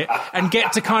outfit and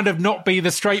get to kind of not be the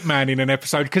straight man in an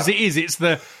episode because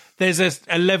there's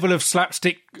a level of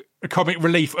slapstick comic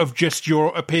relief of just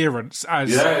your appearance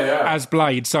as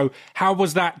Blade. So how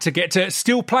was that to get to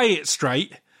still play it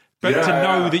straight, but to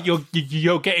know that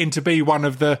you're getting to be one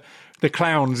of the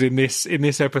clowns in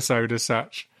this episode as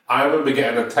such? I remember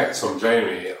getting a text from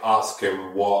Jamie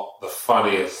asking what the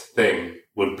funniest thing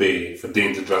would be for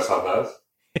Dean to dress up as.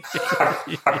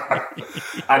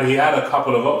 And he had a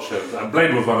couple of options, and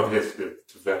Blade was one of his.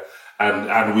 And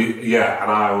I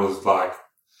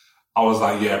was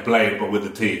like, Blade, but with the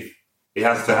teeth. He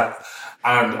has to have,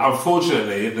 and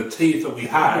unfortunately, the teeth that we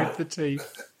had, the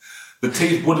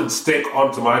teeth wouldn't stick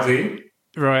onto my teeth.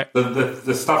 Right.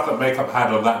 The stuff that makeup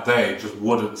had on that day just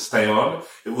wouldn't stay on.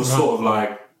 It was sort of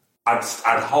like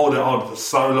I'd hold it on for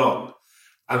so long,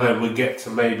 and then we'd get to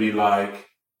maybe like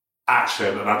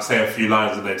action, and I'd say a few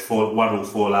lines, and one will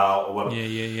fall out, or one.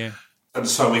 Yeah. And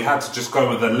so we had to just go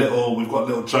with we've got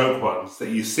little joke ones that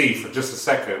you see for just a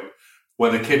second,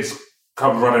 where the kids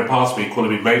come running past me,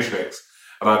 calling me Matrix,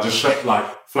 and I just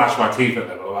flash my teeth at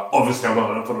them. I'm like, obviously I'm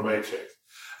not for the Matrix,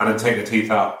 and then take the teeth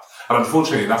out. And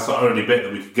unfortunately, that's the only bit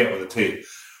that we could get with the teeth.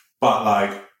 But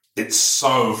like, it's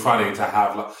so funny to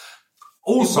have like.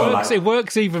 Also, it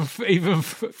works even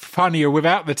funnier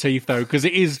without the teeth though, because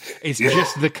it's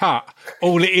just the cut.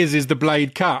 All it is the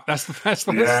blade cut. That's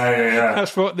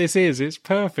what this is. It's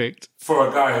perfect for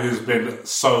a guy who's been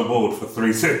so bored for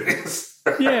 3 series.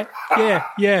 Yeah.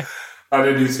 And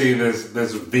then you see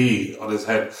this V on his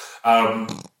head. And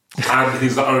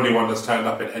he's the only one that's turned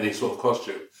up in any sort of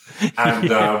costume.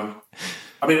 And,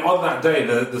 I mean, on that day,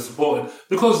 the support...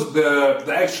 Because the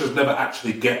extras never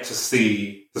actually get to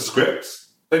see the scripts.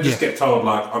 They just get told,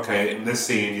 like, okay, in this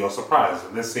scene, you're surprised.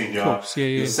 In this scene, you're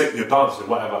sick, you're dancing,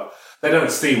 whatever. They don't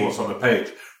see what's on the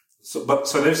page. So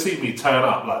they've seen me turn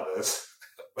up like this,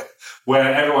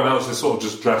 where everyone else is sort of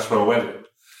just dressed for a wedding.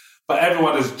 But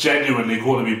everyone is genuinely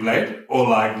calling me Blade or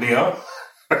like Neo.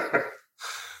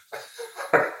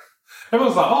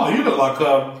 Everyone's like, "Oh, you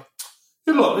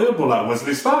look more like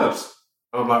Wesley Snipes."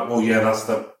 And I'm like, "Well, yeah, that's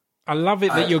the." I love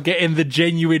it that you're getting the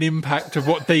genuine impact of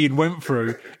what Dean went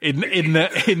through in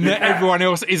that everyone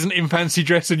else isn't in fancy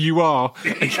dress and you are,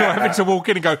 and you're having to walk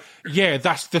in and go, "Yeah,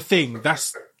 that's the thing.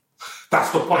 That's the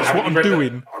point. That's what I'm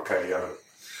doing." Okay,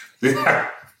 yeah.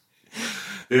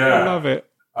 I love it.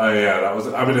 That was.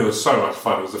 I mean, it was so much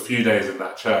fun. It was a few days in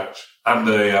that church, and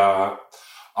the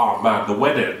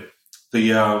wedding,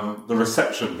 the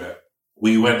reception bit.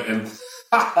 We went in.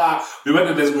 We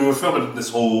were filming in this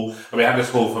hall, and we had this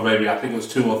hall for maybe, I think it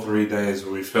was 2 or 3 days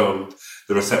where we filmed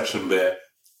the reception bit.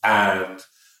 And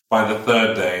by the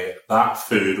third day, that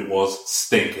food was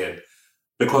stinking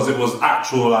because it was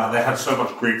actual, like, they had so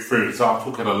much Greek food. So I'm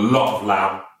talking a lot of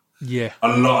lamb,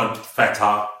 a lot of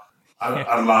feta,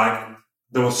 and like,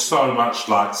 there was so much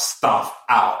like stuff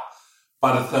out.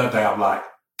 By the third day, I'm like,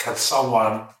 can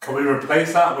we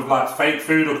replace that with like fake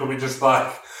food, or can we just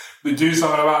like, we do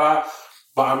something about that?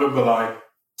 But I remember like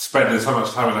spending so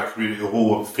much time in that community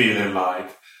hall and feeling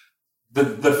like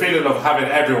the feeling of having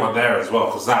everyone there as well,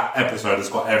 because that episode has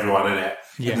got everyone in it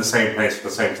in the same place at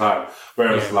the same time.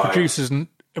 Whereas like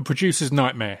a producer's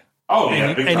nightmare. Oh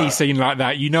yeah, any scene like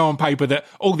that, you know on paper that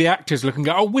all the actors look and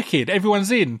go, "Oh, wicked,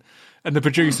 everyone's in." And the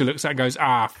producer looks at it and goes,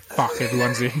 fuck,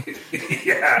 everyone's in.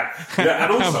 yeah.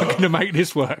 And also, how am I going to make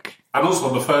this work? And also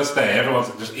on the first day, everyone's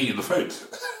just eating the food.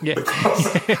 Yeah.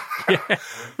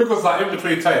 because like in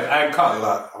between takes and cut, you're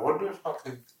like, I wonder if I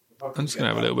can... I'm just going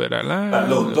to have a little bit of that. That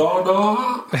little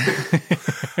dog.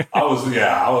 I was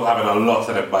having a lot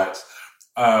of them bites.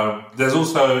 There's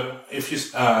also, if you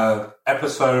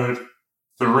episode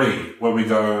 3, when we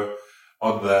go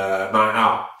on the night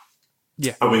out,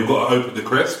 and we've got to open the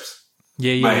crisps.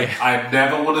 Mate, I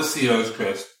never want to see those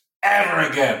crisps ever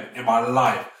again in my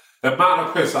life. The amount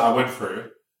of crisps that I went through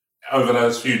over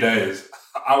those few days,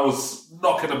 I was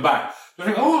knocking them back. I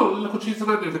think, oh, look what she's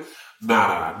done.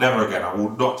 Nah, never again. I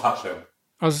will not touch them.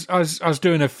 I was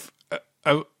doing a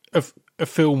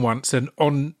film once, and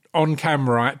on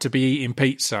camera I had to be eating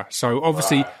pizza. So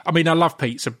obviously, I mean, I love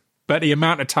pizza, but the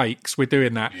amount of takes we're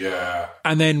doing that. Yeah.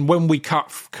 And then when we cut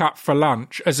for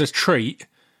lunch as a treat,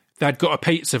 they'd got a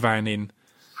pizza van in,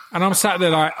 and I'm sat there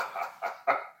like,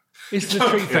 it's a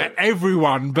treat for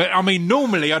everyone. But I mean,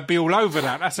 normally I'd be all over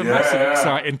that. That's a massive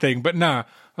exciting thing. But no, I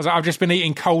was like, I've just been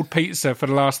eating cold pizza for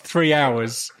the last 3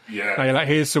 hours. Yeah. They're like,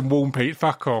 here's some warm pizza.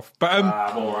 Fuck off. But I'm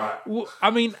all right. I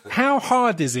mean, how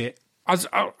hard is it?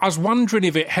 I was wondering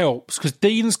if it helps, because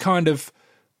Dean's kind of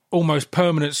almost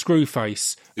permanent screw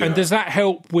face, and does that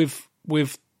help with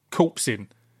corpsing?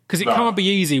 Because it can't be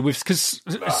easy because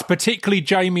particularly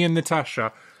Jamie and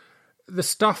Natasha, the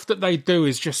stuff that they do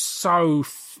is just so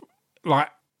like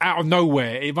out of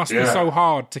nowhere. It must be so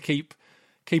hard to keep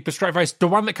a straight face. The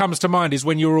one that comes to mind is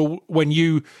when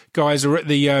you guys are at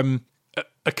the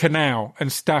a canal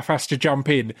and Staff has to jump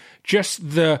in. Just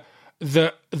the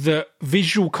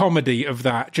visual comedy of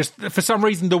that. Just for some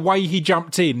reason, the way he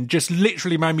jumped in just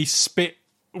literally made me spit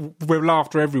with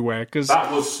laughter everywhere,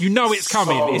 because you know it's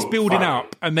coming, it's building funny.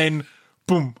 up, and then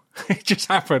boom, it just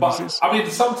happens. But, I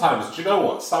mean, sometimes, do you know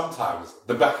what? Sometimes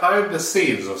the behind the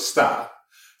scenes of Stat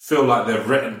feel like they're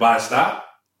written by Stat.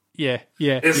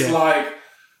 It's like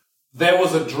there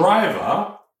was a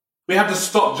driver. We had to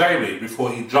stop Jamie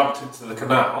before he jumped into the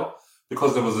canal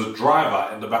because there was a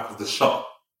driver in the back of the shot.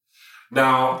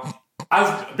 Now,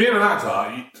 as being an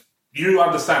actor, you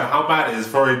understand how bad it is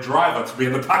for a driver to be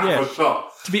in the back of a shot.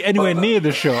 To be anywhere near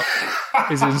the shot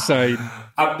is insane.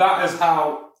 And that is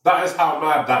how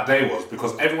mad that day was,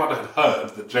 because everyone had heard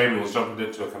that Jamie was jumping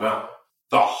into a canal.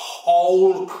 The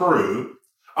whole crew,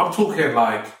 I'm talking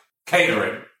like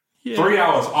catering, 3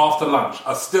 hours after lunch,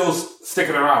 are still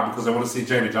sticking around because they want to see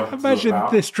Jamie jump into the canal.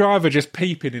 Imagine this driver just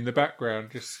peeping in the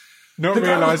background, just not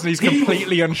realising he's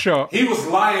completely unshot. He was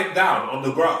lying down on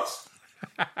the grass.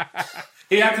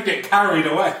 He had to get carried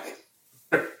away.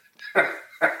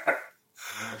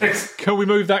 Can we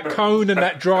move that cone and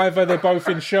that driver? They're both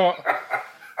in shot.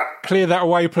 Clear that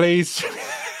away, please.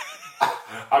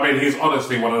 I mean, he's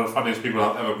honestly one of the funniest people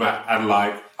I've ever met. And,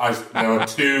 like, there are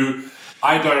two...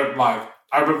 I don't, like...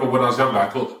 I remember when I was younger, I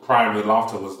thought that crying with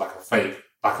laughter was like a fake,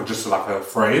 just like a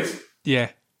phrase.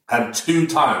 Yeah. And 2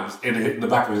 times in the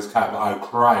back of his cab, I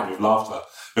cried with laughter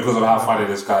because of how funny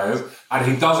this guy is. And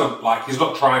he doesn't, he's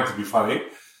not trying to be funny.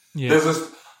 Yeah. There's this,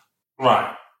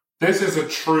 right,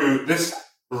 this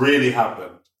really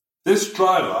happened. This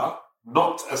driver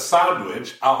knocked a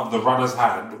sandwich out of the runner's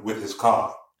hand with his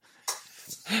car.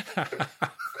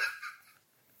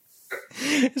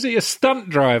 Is he a stunt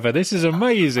driver? This is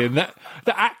amazing. The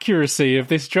accuracy of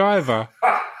this driver.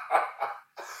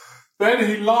 Then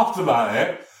he laughed about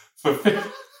it for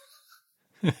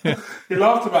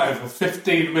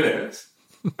 15 minutes.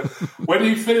 When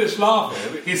he finished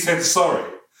laughing, he said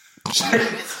sorry.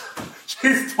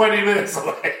 She's 20 minutes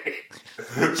away.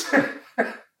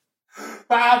 That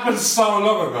happened so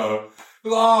long ago.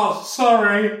 Oh,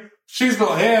 sorry. She's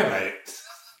not here, mate.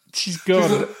 She's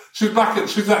gone. She's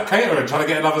at catering trying to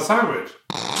get another sandwich.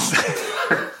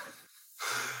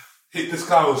 This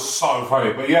guy was so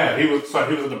funny. But yeah, he was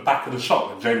in the back of the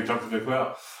shop and Jamie jumped in the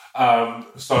car.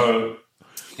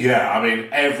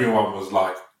 Everyone was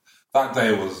like, that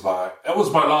day was like, it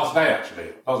was my last day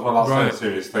actually. That was my last day of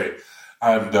Series 3.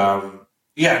 And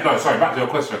back to your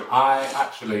question. I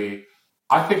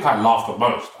think I laughed the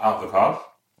most out of the cast.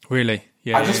 Really?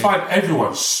 Yeah. I just find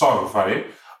everyone so funny.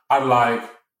 And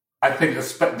I think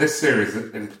this series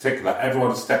in particular,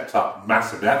 everyone stepped up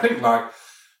massively. I think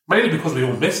mainly because we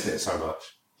all missed it so much.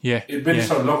 Yeah. It'd been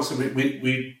so long since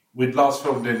we'd last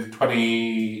filmed in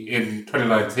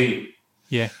 2019.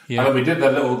 Yeah. And then we did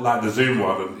the little the Zoom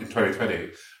one in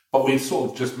 2020. But we sort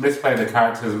of just missed playing the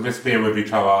characters, missed being with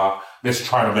each other, missed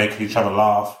trying to make each other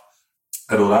laugh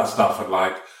and all that stuff. And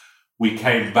we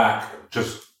came back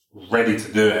just ready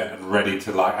to do it and ready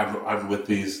to and with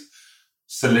these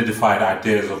solidified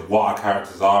ideas of what our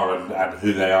characters are and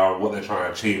who they are and what they're trying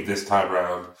to achieve this time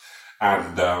around.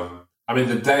 And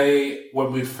the day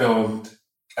when we filmed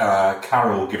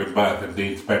Carol giving birth in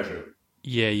Dean's bedroom,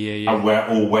 and we're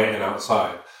all waiting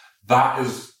outside, that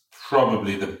is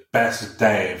probably the best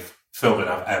day of filming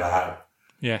I've ever had.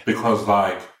 Yeah, because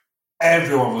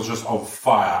everyone was just on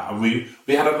fire, and we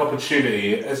had an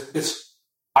opportunity.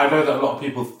 I know that a lot of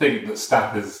people think that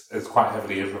Staff is quite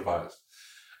heavily improvised,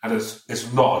 and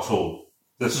it's not at all.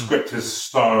 The script is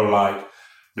so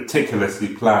meticulously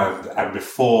planned, and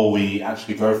before we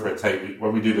actually go for a take,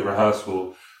 when we do the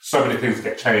rehearsal, so many things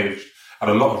get changed and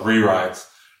a lot of rewrites.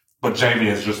 But Jamie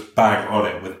is just bang on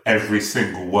it with every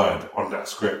single word on that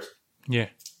script. Yeah,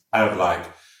 and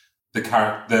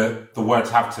the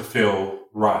words have to feel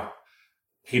right.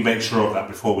 He makes sure of that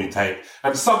before we take,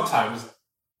 and sometimes,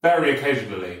 very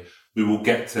occasionally, we will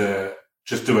get to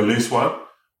just do a loose one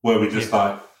where we just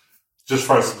just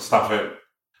throw some stuff in.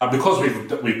 And because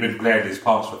we've been playing these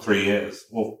parts for 3 years,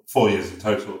 or 4 years in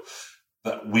total,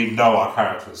 that we know our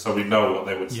characters, so we know what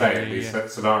they would say in these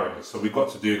scenarios. So we've got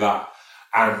to do that.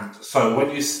 And so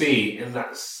when you see in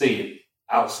that scene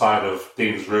outside of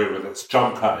Dean's room and it's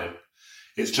jump cutting,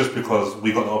 it's just because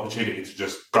we got the opportunity to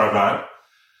just go mad.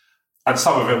 And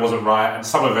some of it wasn't right, and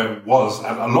some of it was,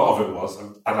 and a lot of it was,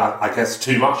 and I guess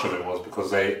too much of it was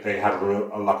because they had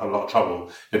a lot of trouble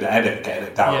in the edit getting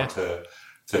it down to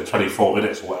 24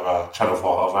 minutes or whatever, Channel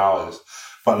 4 half hours.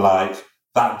 But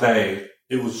that day,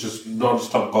 it was just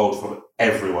non-stop gold from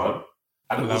everyone,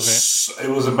 and it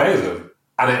was amazing,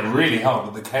 and it really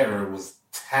helped that the catering was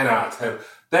 10 out of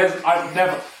 10.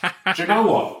 Do you know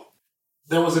what?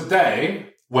 There was a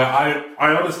day where I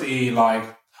honestly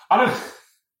I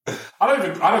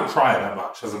don't cry that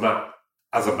much as a man.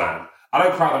 I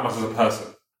don't cry that much as a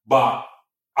person. But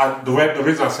the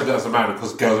reason I said that as a man is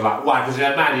because girls are like, why? Because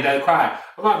you're a man, you don't cry.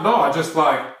 I'm like, no, I just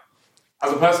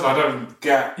as a person, I don't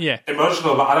get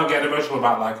emotional. But I don't get emotional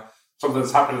about something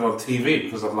that's happening on TV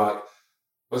because I'm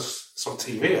it's on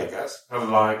TV, I guess.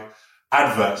 And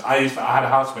adverts. I had a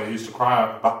housemate who used to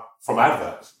cry from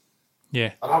adverts.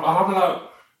 Yeah. And I'm like,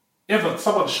 yeah, but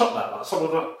someone shot that.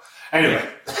 Anyway.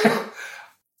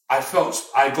 I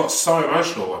got so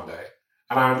emotional one day,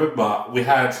 and I remember we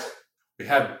had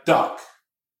duck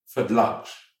for lunch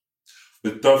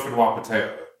with dauphinoise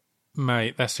potato.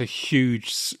 Mate, that's a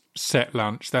huge set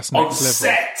lunch. That's next level. On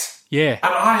set, yeah.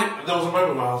 And there was a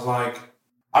moment where I was like,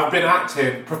 I've been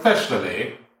acting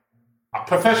professionally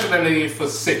for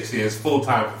 6 years, full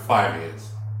time for 5 years,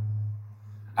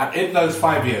 and in those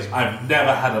 5 years, I've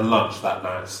never had a lunch that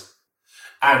nice.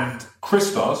 And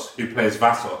Christos, who plays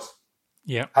Vassos,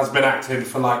 has been acting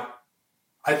for I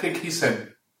think he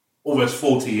said almost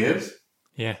 40 years.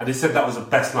 Yeah. And he said that was the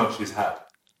best lunch he's had.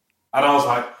 And I was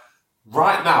like,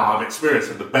 right now I'm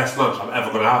experiencing the best lunch I'm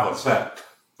ever going to have on set.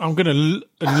 I'm going to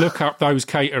look up those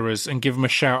caterers and give them a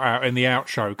shout out in the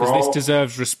outro, because this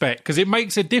deserves respect, because it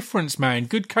makes a difference, man.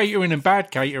 Good catering and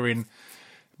bad catering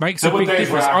makes a big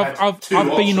difference.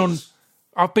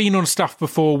 I've been on stuff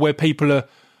before where people are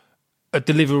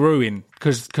Deliverooing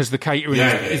because the catering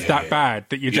is that bad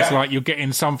that you're just like, you're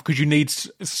getting some because you need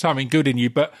something good in you.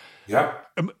 But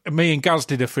me and Guz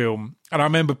did a film, and I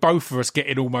remember both of us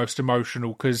getting almost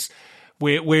emotional because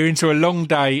we're into a long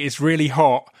day, it's really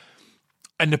hot,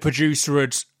 and the producer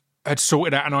had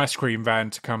sorted out an ice cream van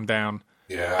to come down.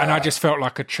 Yeah. And I just felt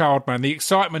like a child, man. The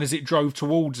excitement as it drove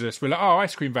towards us, we're like, oh,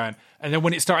 ice cream van. And then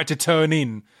when it started to turn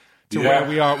in to where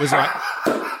we are, it was like,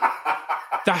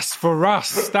 that's for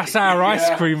us. That's our ice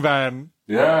cream van.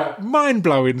 Yeah.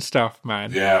 Mind-blowing stuff,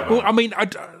 man. Yeah, man. Well, I mean,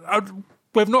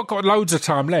 we've not got loads of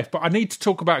time left, but I need to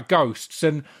talk about Ghosts.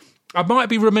 And I might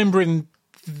be remembering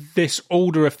this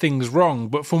order of things wrong,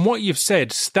 but from what you've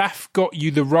said, Staff got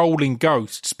you the role in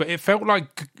Ghosts, but it felt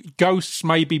like Ghosts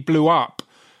maybe blew up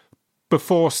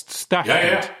before Staff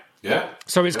did. Yeah.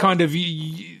 So it's kind of,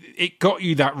 it got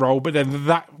you that role, but then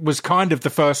that was kind of the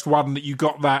first one that you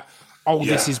got that,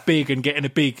 this is big and getting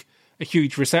a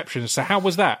huge reception. So how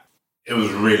was that? It was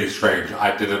really strange.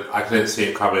 I couldn't see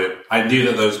it coming. I knew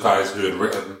that those guys who had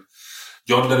written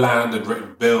Yonderland and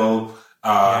written Bill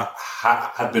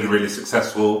had been really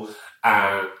successful,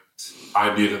 and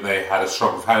I knew that they had a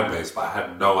strong fan base, but I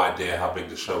had no idea how big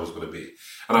the show was going to be.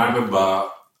 And I remember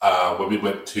when we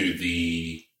went to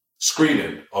the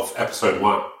screening of episode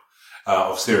 1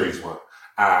 of series 1,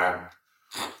 and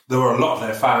there were a lot of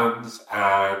their fans,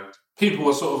 and people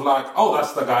were sort of like, oh,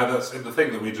 that's the guy that's in the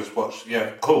thing that we just watched.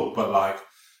 Yeah, cool. But like,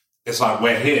 it's like,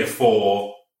 we're here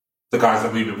for the guys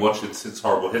that we've been watching since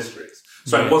Horrible Histories.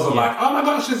 So it wasn't like, oh my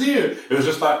gosh, it's you. It was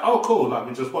just like, oh, cool, like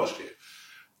we just watched you.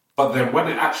 But then when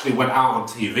it actually went out on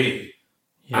TV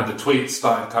and the tweets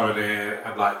started coming in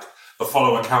and like the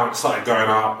follower count started going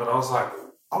up, and I was like,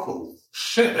 oh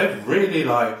shit, they're really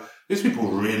like, these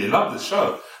people really love this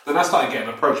show. Then I started getting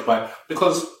approached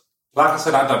because like I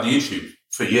said, I'd done YouTube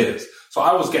for years. So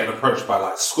I was getting approached by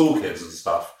like school kids and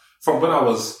stuff from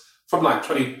like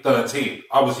 2013.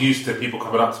 I was used to people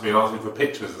coming up to me and asking for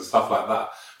pictures and stuff like that.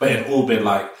 But it had all been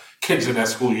like kids in their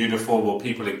school uniform or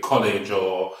people in college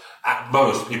or at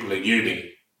most people in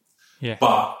uni. Yeah.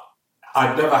 But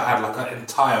I'd never had like an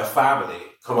entire family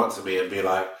come up to me and be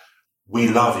like, we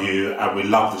love you and we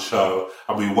love the show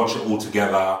and we watch it all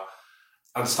together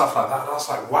and stuff like that. And I was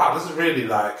like, wow, this is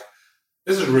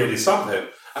really something.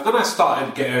 And then I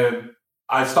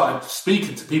started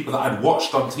speaking to people that I'd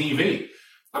watched on TV.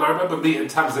 And I remember meeting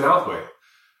Tamsin Althwaite.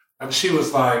 And she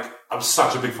was like, I'm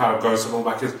such a big fan of Ghosts and all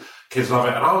my kids love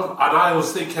it. And I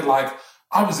was thinking like,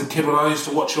 I was a kid when I used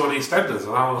to watch you on EastEnders.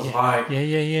 And I was like...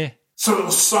 Yeah. So it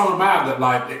was so mad that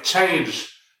like it changed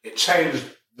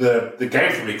the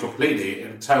game for me completely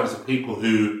in terms of people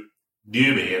who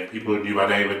knew me and people who knew my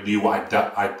name and knew what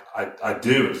I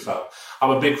do and stuff.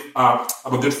 I'm a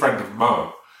good friend of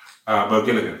Mo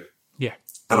Gilligan. Yeah.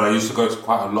 And I used to go to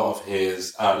quite a lot of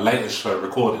his latest show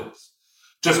recordings.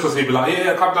 Just because he'd be like,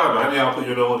 yeah, come down, man. Yeah, I'll put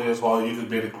you in the audience while you could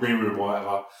be in the green room or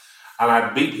whatever. And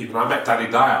I'd meet people. And I met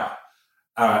Danny Dyer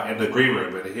in the green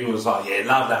room. And he was like, yeah,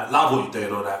 love that. Love what you're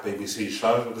doing on that BBC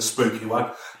show, the spooky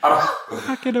one.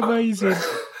 Fucking amazing.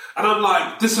 And I'm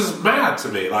like, this is mad to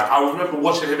me. Like, I remember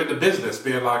watching him in The Business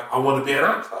being like, I want to be an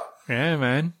actor. Yeah,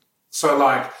 man. So,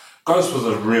 like, Ghost was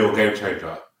a real game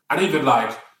changer. And even,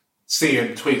 like,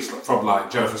 seeing tweets from,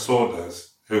 like, Jennifer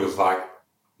Saunders, who was like,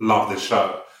 love this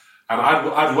show. And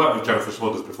I'd worked with Jennifer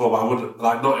Saunders before, but I wouldn't,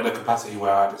 like, not in a capacity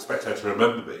where I'd expect her to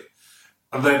remember me.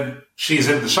 And then she's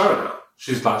in the show now.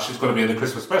 She's going to be in the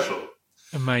Christmas special.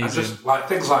 Amazing. And just, like,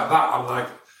 things like that, I'm like,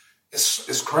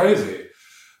 it's crazy.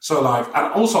 So, like,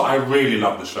 and also I really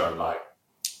love the show. Like,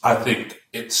 I think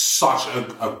it's such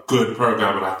a good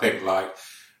program. And I think, like,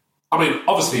 I mean,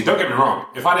 obviously, don't get me wrong.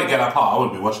 If I didn't get that part, I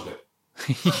wouldn't be watching it.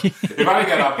 If I didn't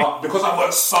get that part, because I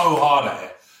worked so hard at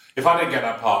it, if I didn't get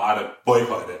that part, I'd have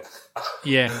boycotted it.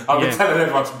 Yeah. I've been telling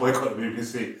everyone to boycott the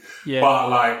BBC. Yeah. But,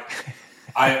 like,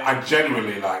 I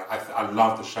genuinely, like, I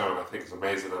love the show and I think it's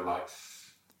amazing. And, like,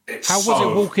 how was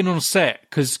it walking on set?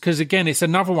 Because again, it's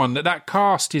another one that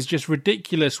cast is just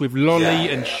ridiculous with Lolly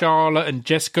and Charlotte and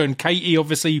Jessica and Katie.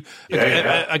 Obviously,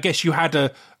 I guess you had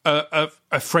a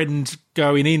friend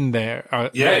going in there.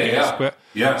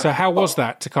 So how was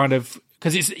that to kind of,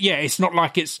 because it's not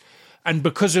like it's, and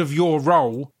because of your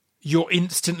role, you're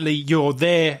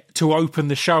there to open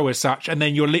the show as such, and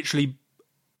then you're literally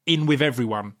in with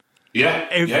everyone. Yeah,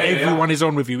 everyone is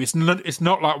on with you. It's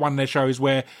not like one of their shows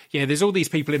where there's all these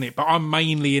people in it, but I'm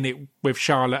mainly in it with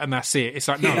Charlotte, and that's it. It's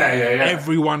like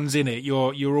everyone's in it.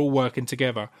 You're all working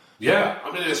together. Yeah,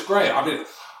 I mean, it's great. I mean,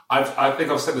 I think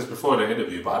I've said this before in an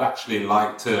interview, but I'd actually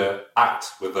like to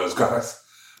act with those guys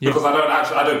because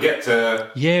I don't get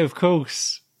to. Yeah, of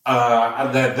course.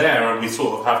 And they're there, and we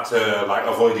sort of have to like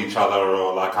avoid each other,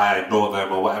 or like I ignore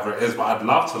them, or whatever it is. But I'd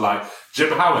love to like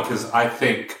Jim Howick is, I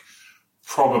think,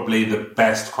 probably the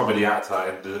best comedy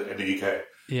actor in the UK.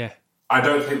 Yeah, I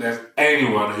don't think there's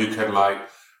anyone who can like.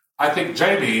 I think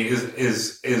Jamie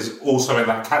is also in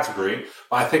that category,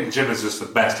 but I think Jim is just the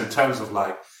best in terms of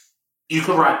like you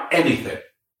can write anything,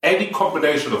 any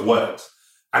combination of words,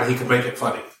 and he can make it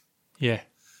funny. Yeah.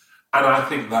 And I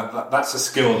think that's a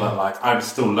skill that like I'm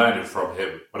still learning from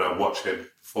him when I watch him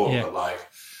perform. But like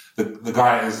the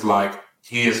guy is like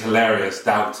he is hilarious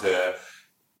down to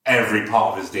every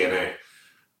part of his DNA.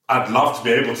 I'd love to be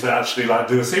able to actually like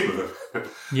do a scene with him.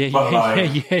 Yeah.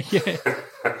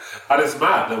 And it's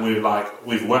mad that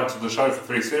we've worked on the show for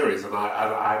 3 series, and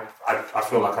I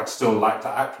feel like I'd still like to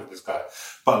act with this guy.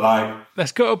 But like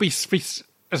that's got to be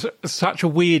such a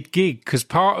weird gig because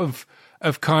part of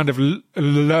kind of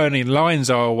learning lines,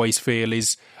 I always feel,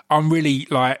 is I'm really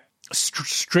like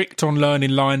strict on learning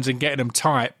lines and getting them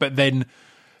tight, but then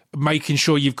making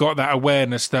sure you've got that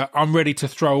awareness that I'm ready to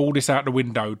throw all this out the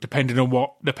window depending on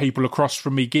what the people across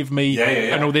from me give me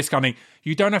and all this kind of thing.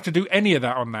 You don't have to do any of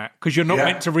that on that because you're not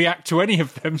meant to react to any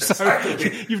of them. So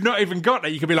you've not even got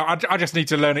that. You could be like, I just need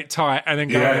to learn it tight and then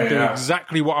go and do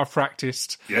exactly what I've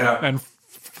practiced and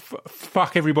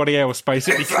fuck everybody else,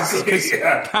 basically, because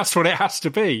that's what it has to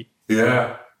be.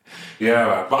 Yeah,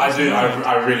 man. But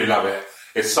I really love it.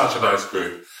 It's such a nice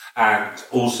group. And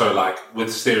also, like,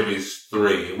 with Series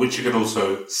 3, which you can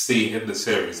also see in the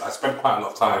series, I spent quite a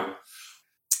lot of time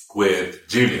with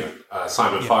Julian,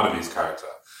 Simon Farnaby's character.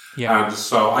 Yeah. And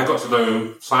so I got to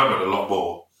know Simon a lot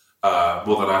more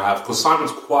than I have, because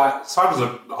Simon's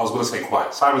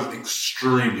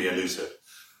extremely elusive.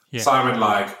 Yeah. Simon,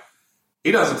 like,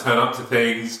 he doesn't turn up to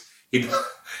things. You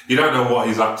don't know what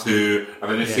he's up to, and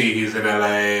then you see he's in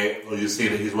LA, or you see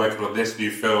that he's working on this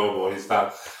new film, or he's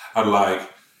that, and like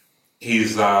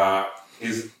he's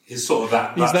sort of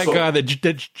that. He's that guy that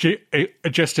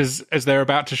just as they're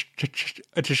about to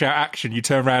shout action, you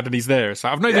turn around and he's there. So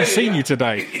I've not even seen you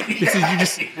today.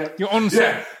 You're on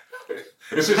set.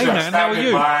 It's just hey man, how are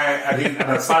you? And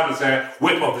then Simon's there,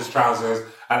 whip off his trousers,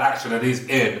 and action, and he's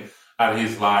in, and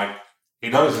he's like. He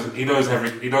knows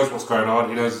what's going on.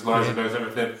 He knows his lines. He knows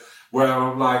everything. Where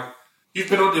I'm like, you've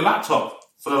been on your laptop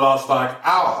for the last like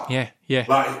hour. Yeah.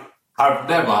 Like I've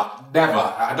never.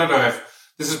 I don't know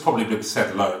if this has probably been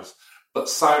said loads, but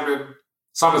Simon's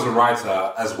a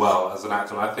writer as well as an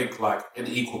actor. I think like in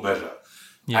equal measure.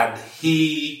 Yeah. And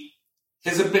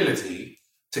his ability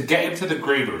to get into the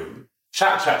green room,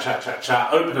 chat,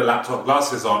 open a laptop,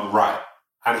 glasses on, write,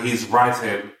 and he's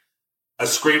writing a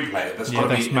screenplay that's going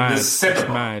to be in the cinema.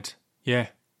 That's mad. Yeah.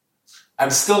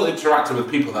 And still interacting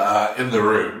with people that are in the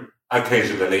room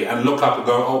occasionally and look up and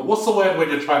go, oh, what's the word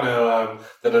when you're trying to,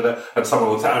 and someone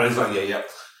will tell him, and he's like, yeah.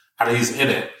 And he's in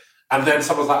it. And then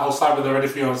someone's like, oh, Simon, they're ready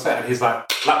for you on set. And he's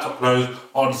like, laptop closed,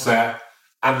 on set,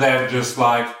 and then just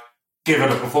like giving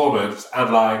a performance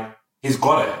and like, he's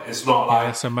got it. It's not like...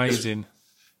 That's amazing.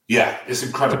 It's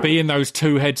incredible. To be in those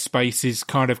two headspaces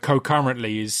kind of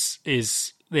concurrently is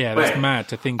that's mad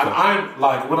to think of. And I'm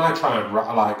like, when I try and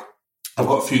write, like, I've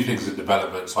got a few things in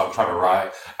development, so I'm trying to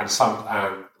write,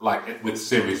 and like with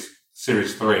series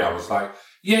 3, I was like,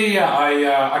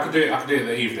 I could do it in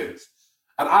the evenings,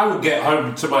 and I would get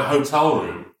home to my hotel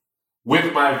room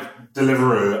with my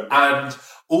Deliveroo and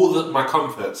all my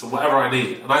comforts and whatever I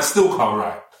need, and I still can't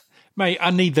write. Mate,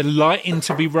 I need the lighting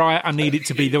to be right. I need it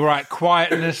to be the right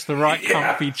quietness, the right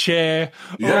comfy chair,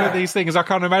 all of these things. I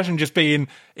can't imagine just being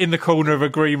in the corner of a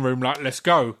green room like, let's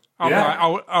go.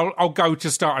 I'll go to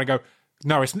start and I go,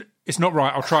 no, it's not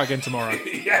right. I'll try again tomorrow.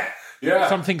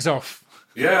 Something's off.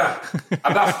 Yeah.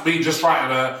 And that's me just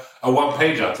writing a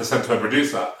one-pager to send to a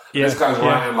producer. Yeah. This guy's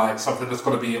writing like something that's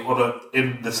going to be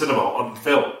in the cinema, on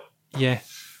film. Yeah.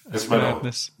 It's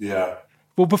madness. Yeah.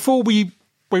 Well, before we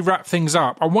wrap things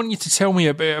up, I want you to tell me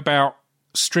a bit about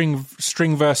String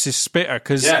versus Spitter,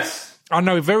 because I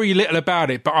know very little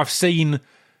about it, but I've seen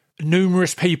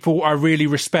numerous people I really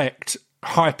respect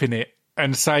hyping it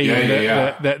and saying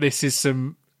that this is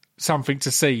something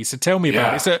to see. So tell me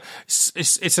about it.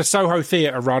 It's a Soho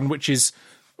Theatre run, which is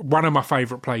one of my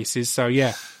favourite places. So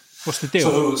What's the deal?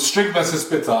 So String vs.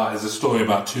 Spitter is a story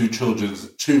about two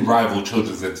rival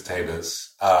children's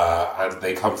entertainers, and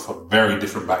they come from very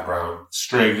different backgrounds.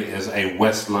 String is a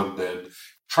West London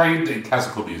trained in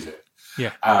classical music.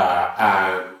 Yeah.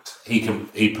 And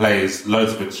he plays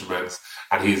loads of instruments,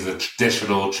 and he's a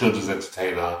traditional children's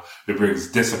entertainer who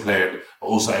brings discipline, but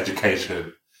also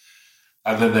education.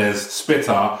 And then there's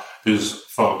Spitter, who's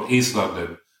from East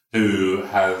London, who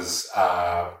has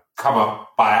come up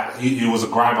he was a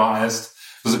grime artist,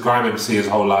 was a grime MC his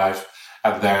whole life,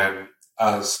 and then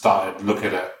started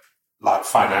looking at like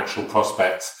financial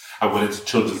prospects and went into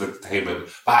children's entertainment,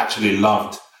 but actually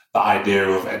loved the idea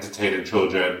of entertaining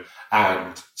children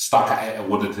and stuck at it and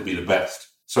wanted to be the best.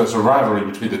 So it's a rivalry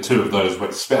between the two of those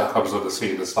when Spitter comes on the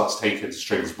scene and starts taking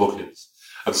String's bookings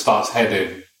and starts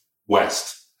heading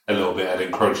west a little bit and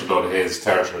encroaching on his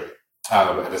territory.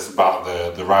 And it's about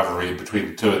the rivalry between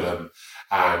the two of them,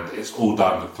 and it's all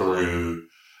done through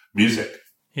music.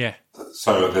 Yeah.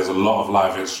 So there's a lot of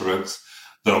live instruments.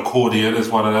 The accordion is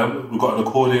one of them. We've got an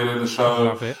accordion in the show.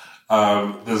 I love it.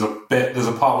 There's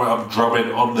a part where I'm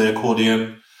drumming on the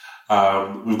accordion.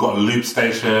 We've got a loop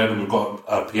station. We've got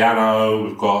a piano.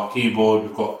 We've got a keyboard.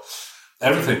 We've got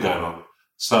everything going on.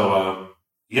 So,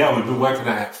 we've been working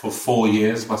at it for 4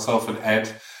 years, myself and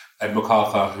Ed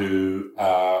MacArthur, who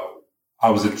I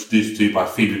was introduced to by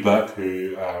Phoebe Burke,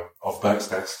 who of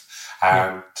Burke's Nest,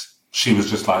 and she was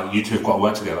just like, you two have got to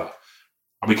work together.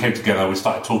 And we came together, we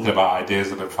started talking about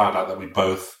ideas, and then found out that we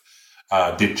both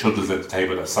did children's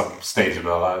entertainment at some stage in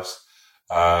our lives.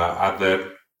 And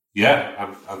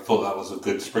thought that was a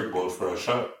good springboard for a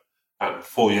show. And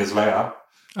 4 years later...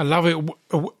 I love it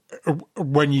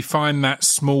when you find that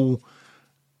small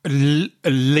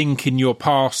link in your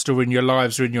past or in your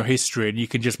lives or in your history, and you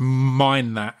can just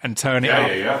mine that and turn it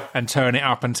up and turn it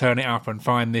up and turn it up and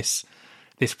find this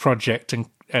project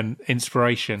and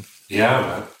inspiration. Yeah,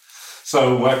 man.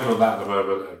 So working on that at the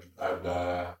moment, and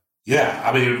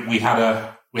we had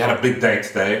a big day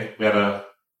today. We had a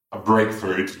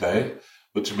breakthrough today,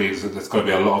 which means that there's going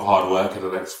to be a lot of hard work in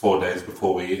the next 4 days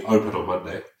before we open on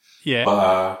Monday. Yeah,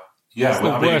 but it's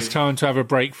the worst time to have a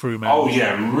breakthrough, man. Oh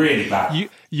yeah, really bad.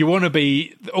 You want to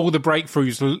be all the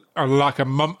breakthroughs are like a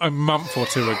month or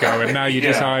two ago, and now you're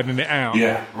just ironing it out.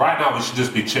 Yeah, right now we should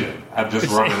just be chilling and just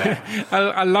running it.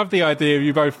 I love the idea of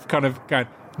you both kind of going,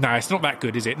 no, it's not that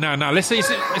good, is it? No, let's see,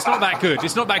 it's not that good.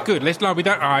 It's not that good. We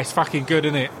don't. Oh, it's fucking good,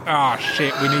 isn't it? Oh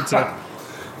shit, we need to.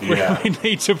 We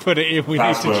need to put it in. We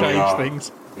need to change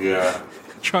things. Yeah.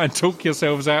 Try and talk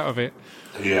yourselves out of it.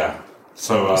 Yeah.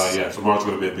 So tomorrow's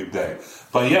going to be a big day.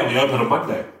 But we open on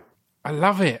Monday. I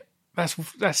love it.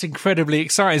 That's incredibly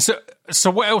exciting.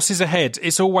 So what else is ahead?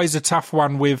 It's always a tough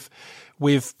one with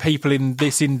people in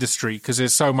this industry because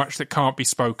there's so much that can't be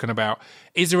spoken about.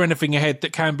 Is there anything ahead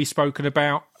that can be spoken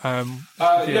about?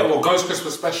 Ghost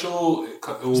Christmas Special.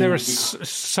 Is there a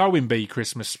Sewing Bee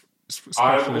Christmas special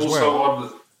I'm as also well?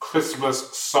 on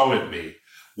Christmas Sewing Bee.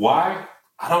 Why?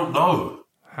 I don't know.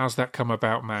 How's that come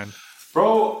about, man?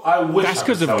 Bro, I wish that's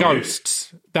because of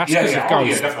ghosts. That's because of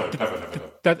ghosts.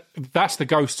 Definitely. That's the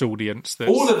ghost audience.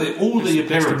 All the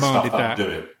appearance stuff that I'm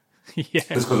doing. Yeah,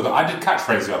 it's because I did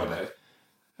Catchphrase the other day.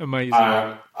 Amazing.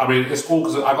 It's all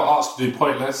because I got asked to do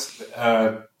Pointless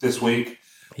this week.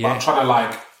 Yeah. But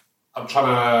I'm trying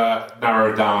to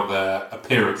narrow down the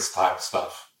appearance type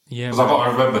stuff. Yeah, because I've got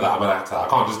to remember that I'm an actor. I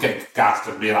can't just get gassed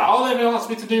and be like, oh, they asked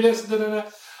me to do this.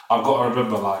 I've got to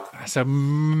remember, that's a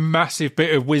massive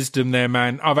bit of wisdom there,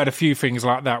 man. I've had a few things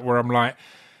like that where I'm like,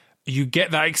 you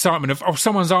get that excitement of,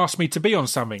 someone's asked me to be on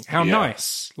something. How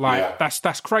nice.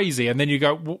 That's crazy. And then you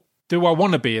go, well, do I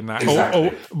want to be in that?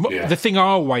 Exactly. The thing I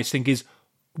always think is,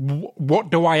 what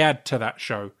do I add to that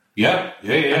show? Yeah.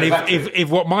 And exactly. if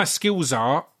what my skills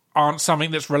aren't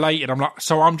something that's related, I'm like,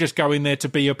 so I'm just going there to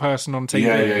be a person on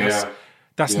TV.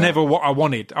 That's never what I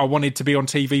wanted. I wanted to be on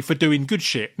TV for doing good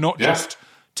shit, not just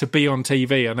to be on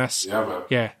TV, and that's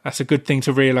that's a good thing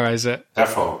to realise at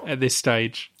this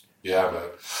stage. Yeah, man.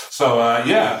 So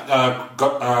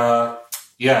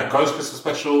Ghost Christmas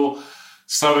Special,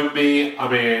 Sewing Bee. I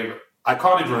mean, I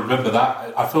can't even remember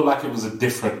that. I feel like it was a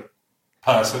different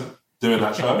person doing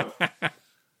that show.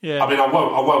 Yeah. I mean, I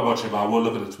won't watch it, but I will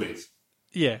look at the tweets.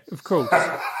 Yeah, of course.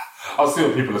 I'll see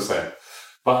what people are saying.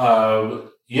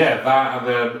 But that, and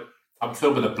then I'm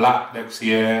filming a Black next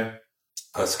year.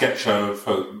 A sketch show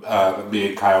for me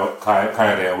and Kayode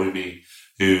Awumi,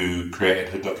 who created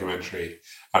her documentary,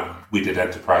 and we did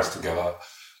Enterprise together.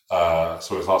 So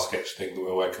it's our sketch thing that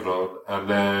we're working on, and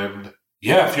then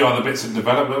a few other bits in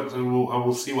development, and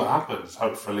we'll see what happens.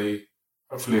 Hopefully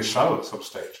a show at some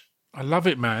stage. I love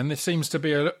it, man. There seems to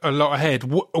be a lot ahead.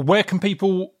 Where can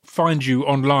people find you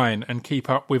online and keep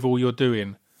up with all you're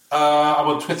doing? I'm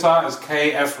on Twitter as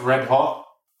KFRedHot.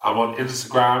 I'm on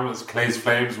Instagram as Clay's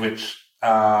Flames, which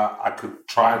I could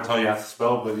try and tell you how to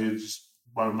spell, but you just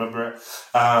won't remember it.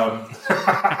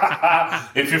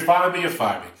 If you find me, you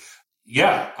find me.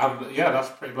 Yeah, that's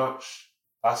pretty much,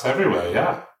 that's everywhere,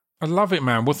 yeah. I love it,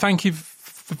 man. Well, thank you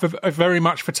very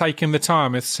much for taking the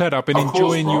time. As said, I've been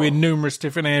enjoying you in numerous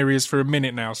different areas for a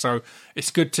minute now, so it's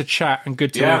good to chat and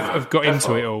good to have got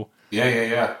into it all.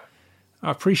 Yeah.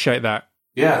 I appreciate that.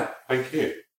 Yeah, thank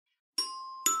you.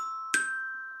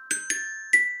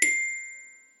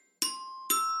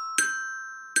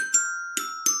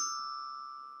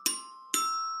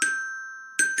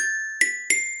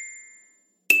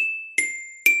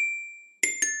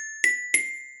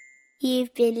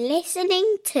 You've been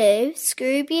listening to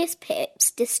Scroobius Pip's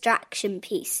Distraction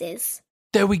Pieces.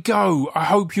 There we go. I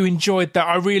hope you enjoyed that.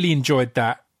 I really enjoyed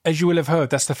that. As you will have heard,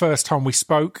 that's the first time we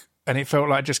spoke, and it felt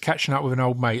like just catching up with an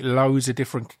old mate. Loads of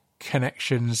different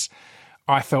connections.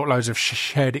 I felt loads of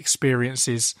shared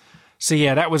experiences. So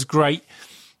yeah, that was great.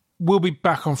 We'll be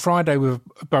back on Friday with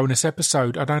a bonus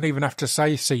episode. I don't even have to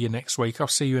say see you next week. I'll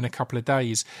see you in a couple of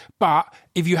days. But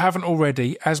if you haven't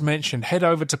already, as mentioned, head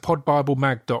over to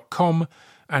podbiblemag.com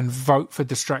and vote for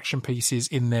Distraction Pieces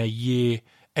in their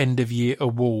end-of-year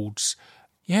awards.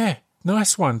 Yeah,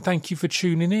 nice one. Thank you for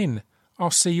tuning in. I'll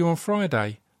see you on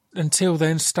Friday. Until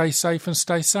then, stay safe and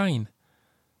stay sane.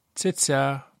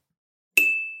 Ta-ta.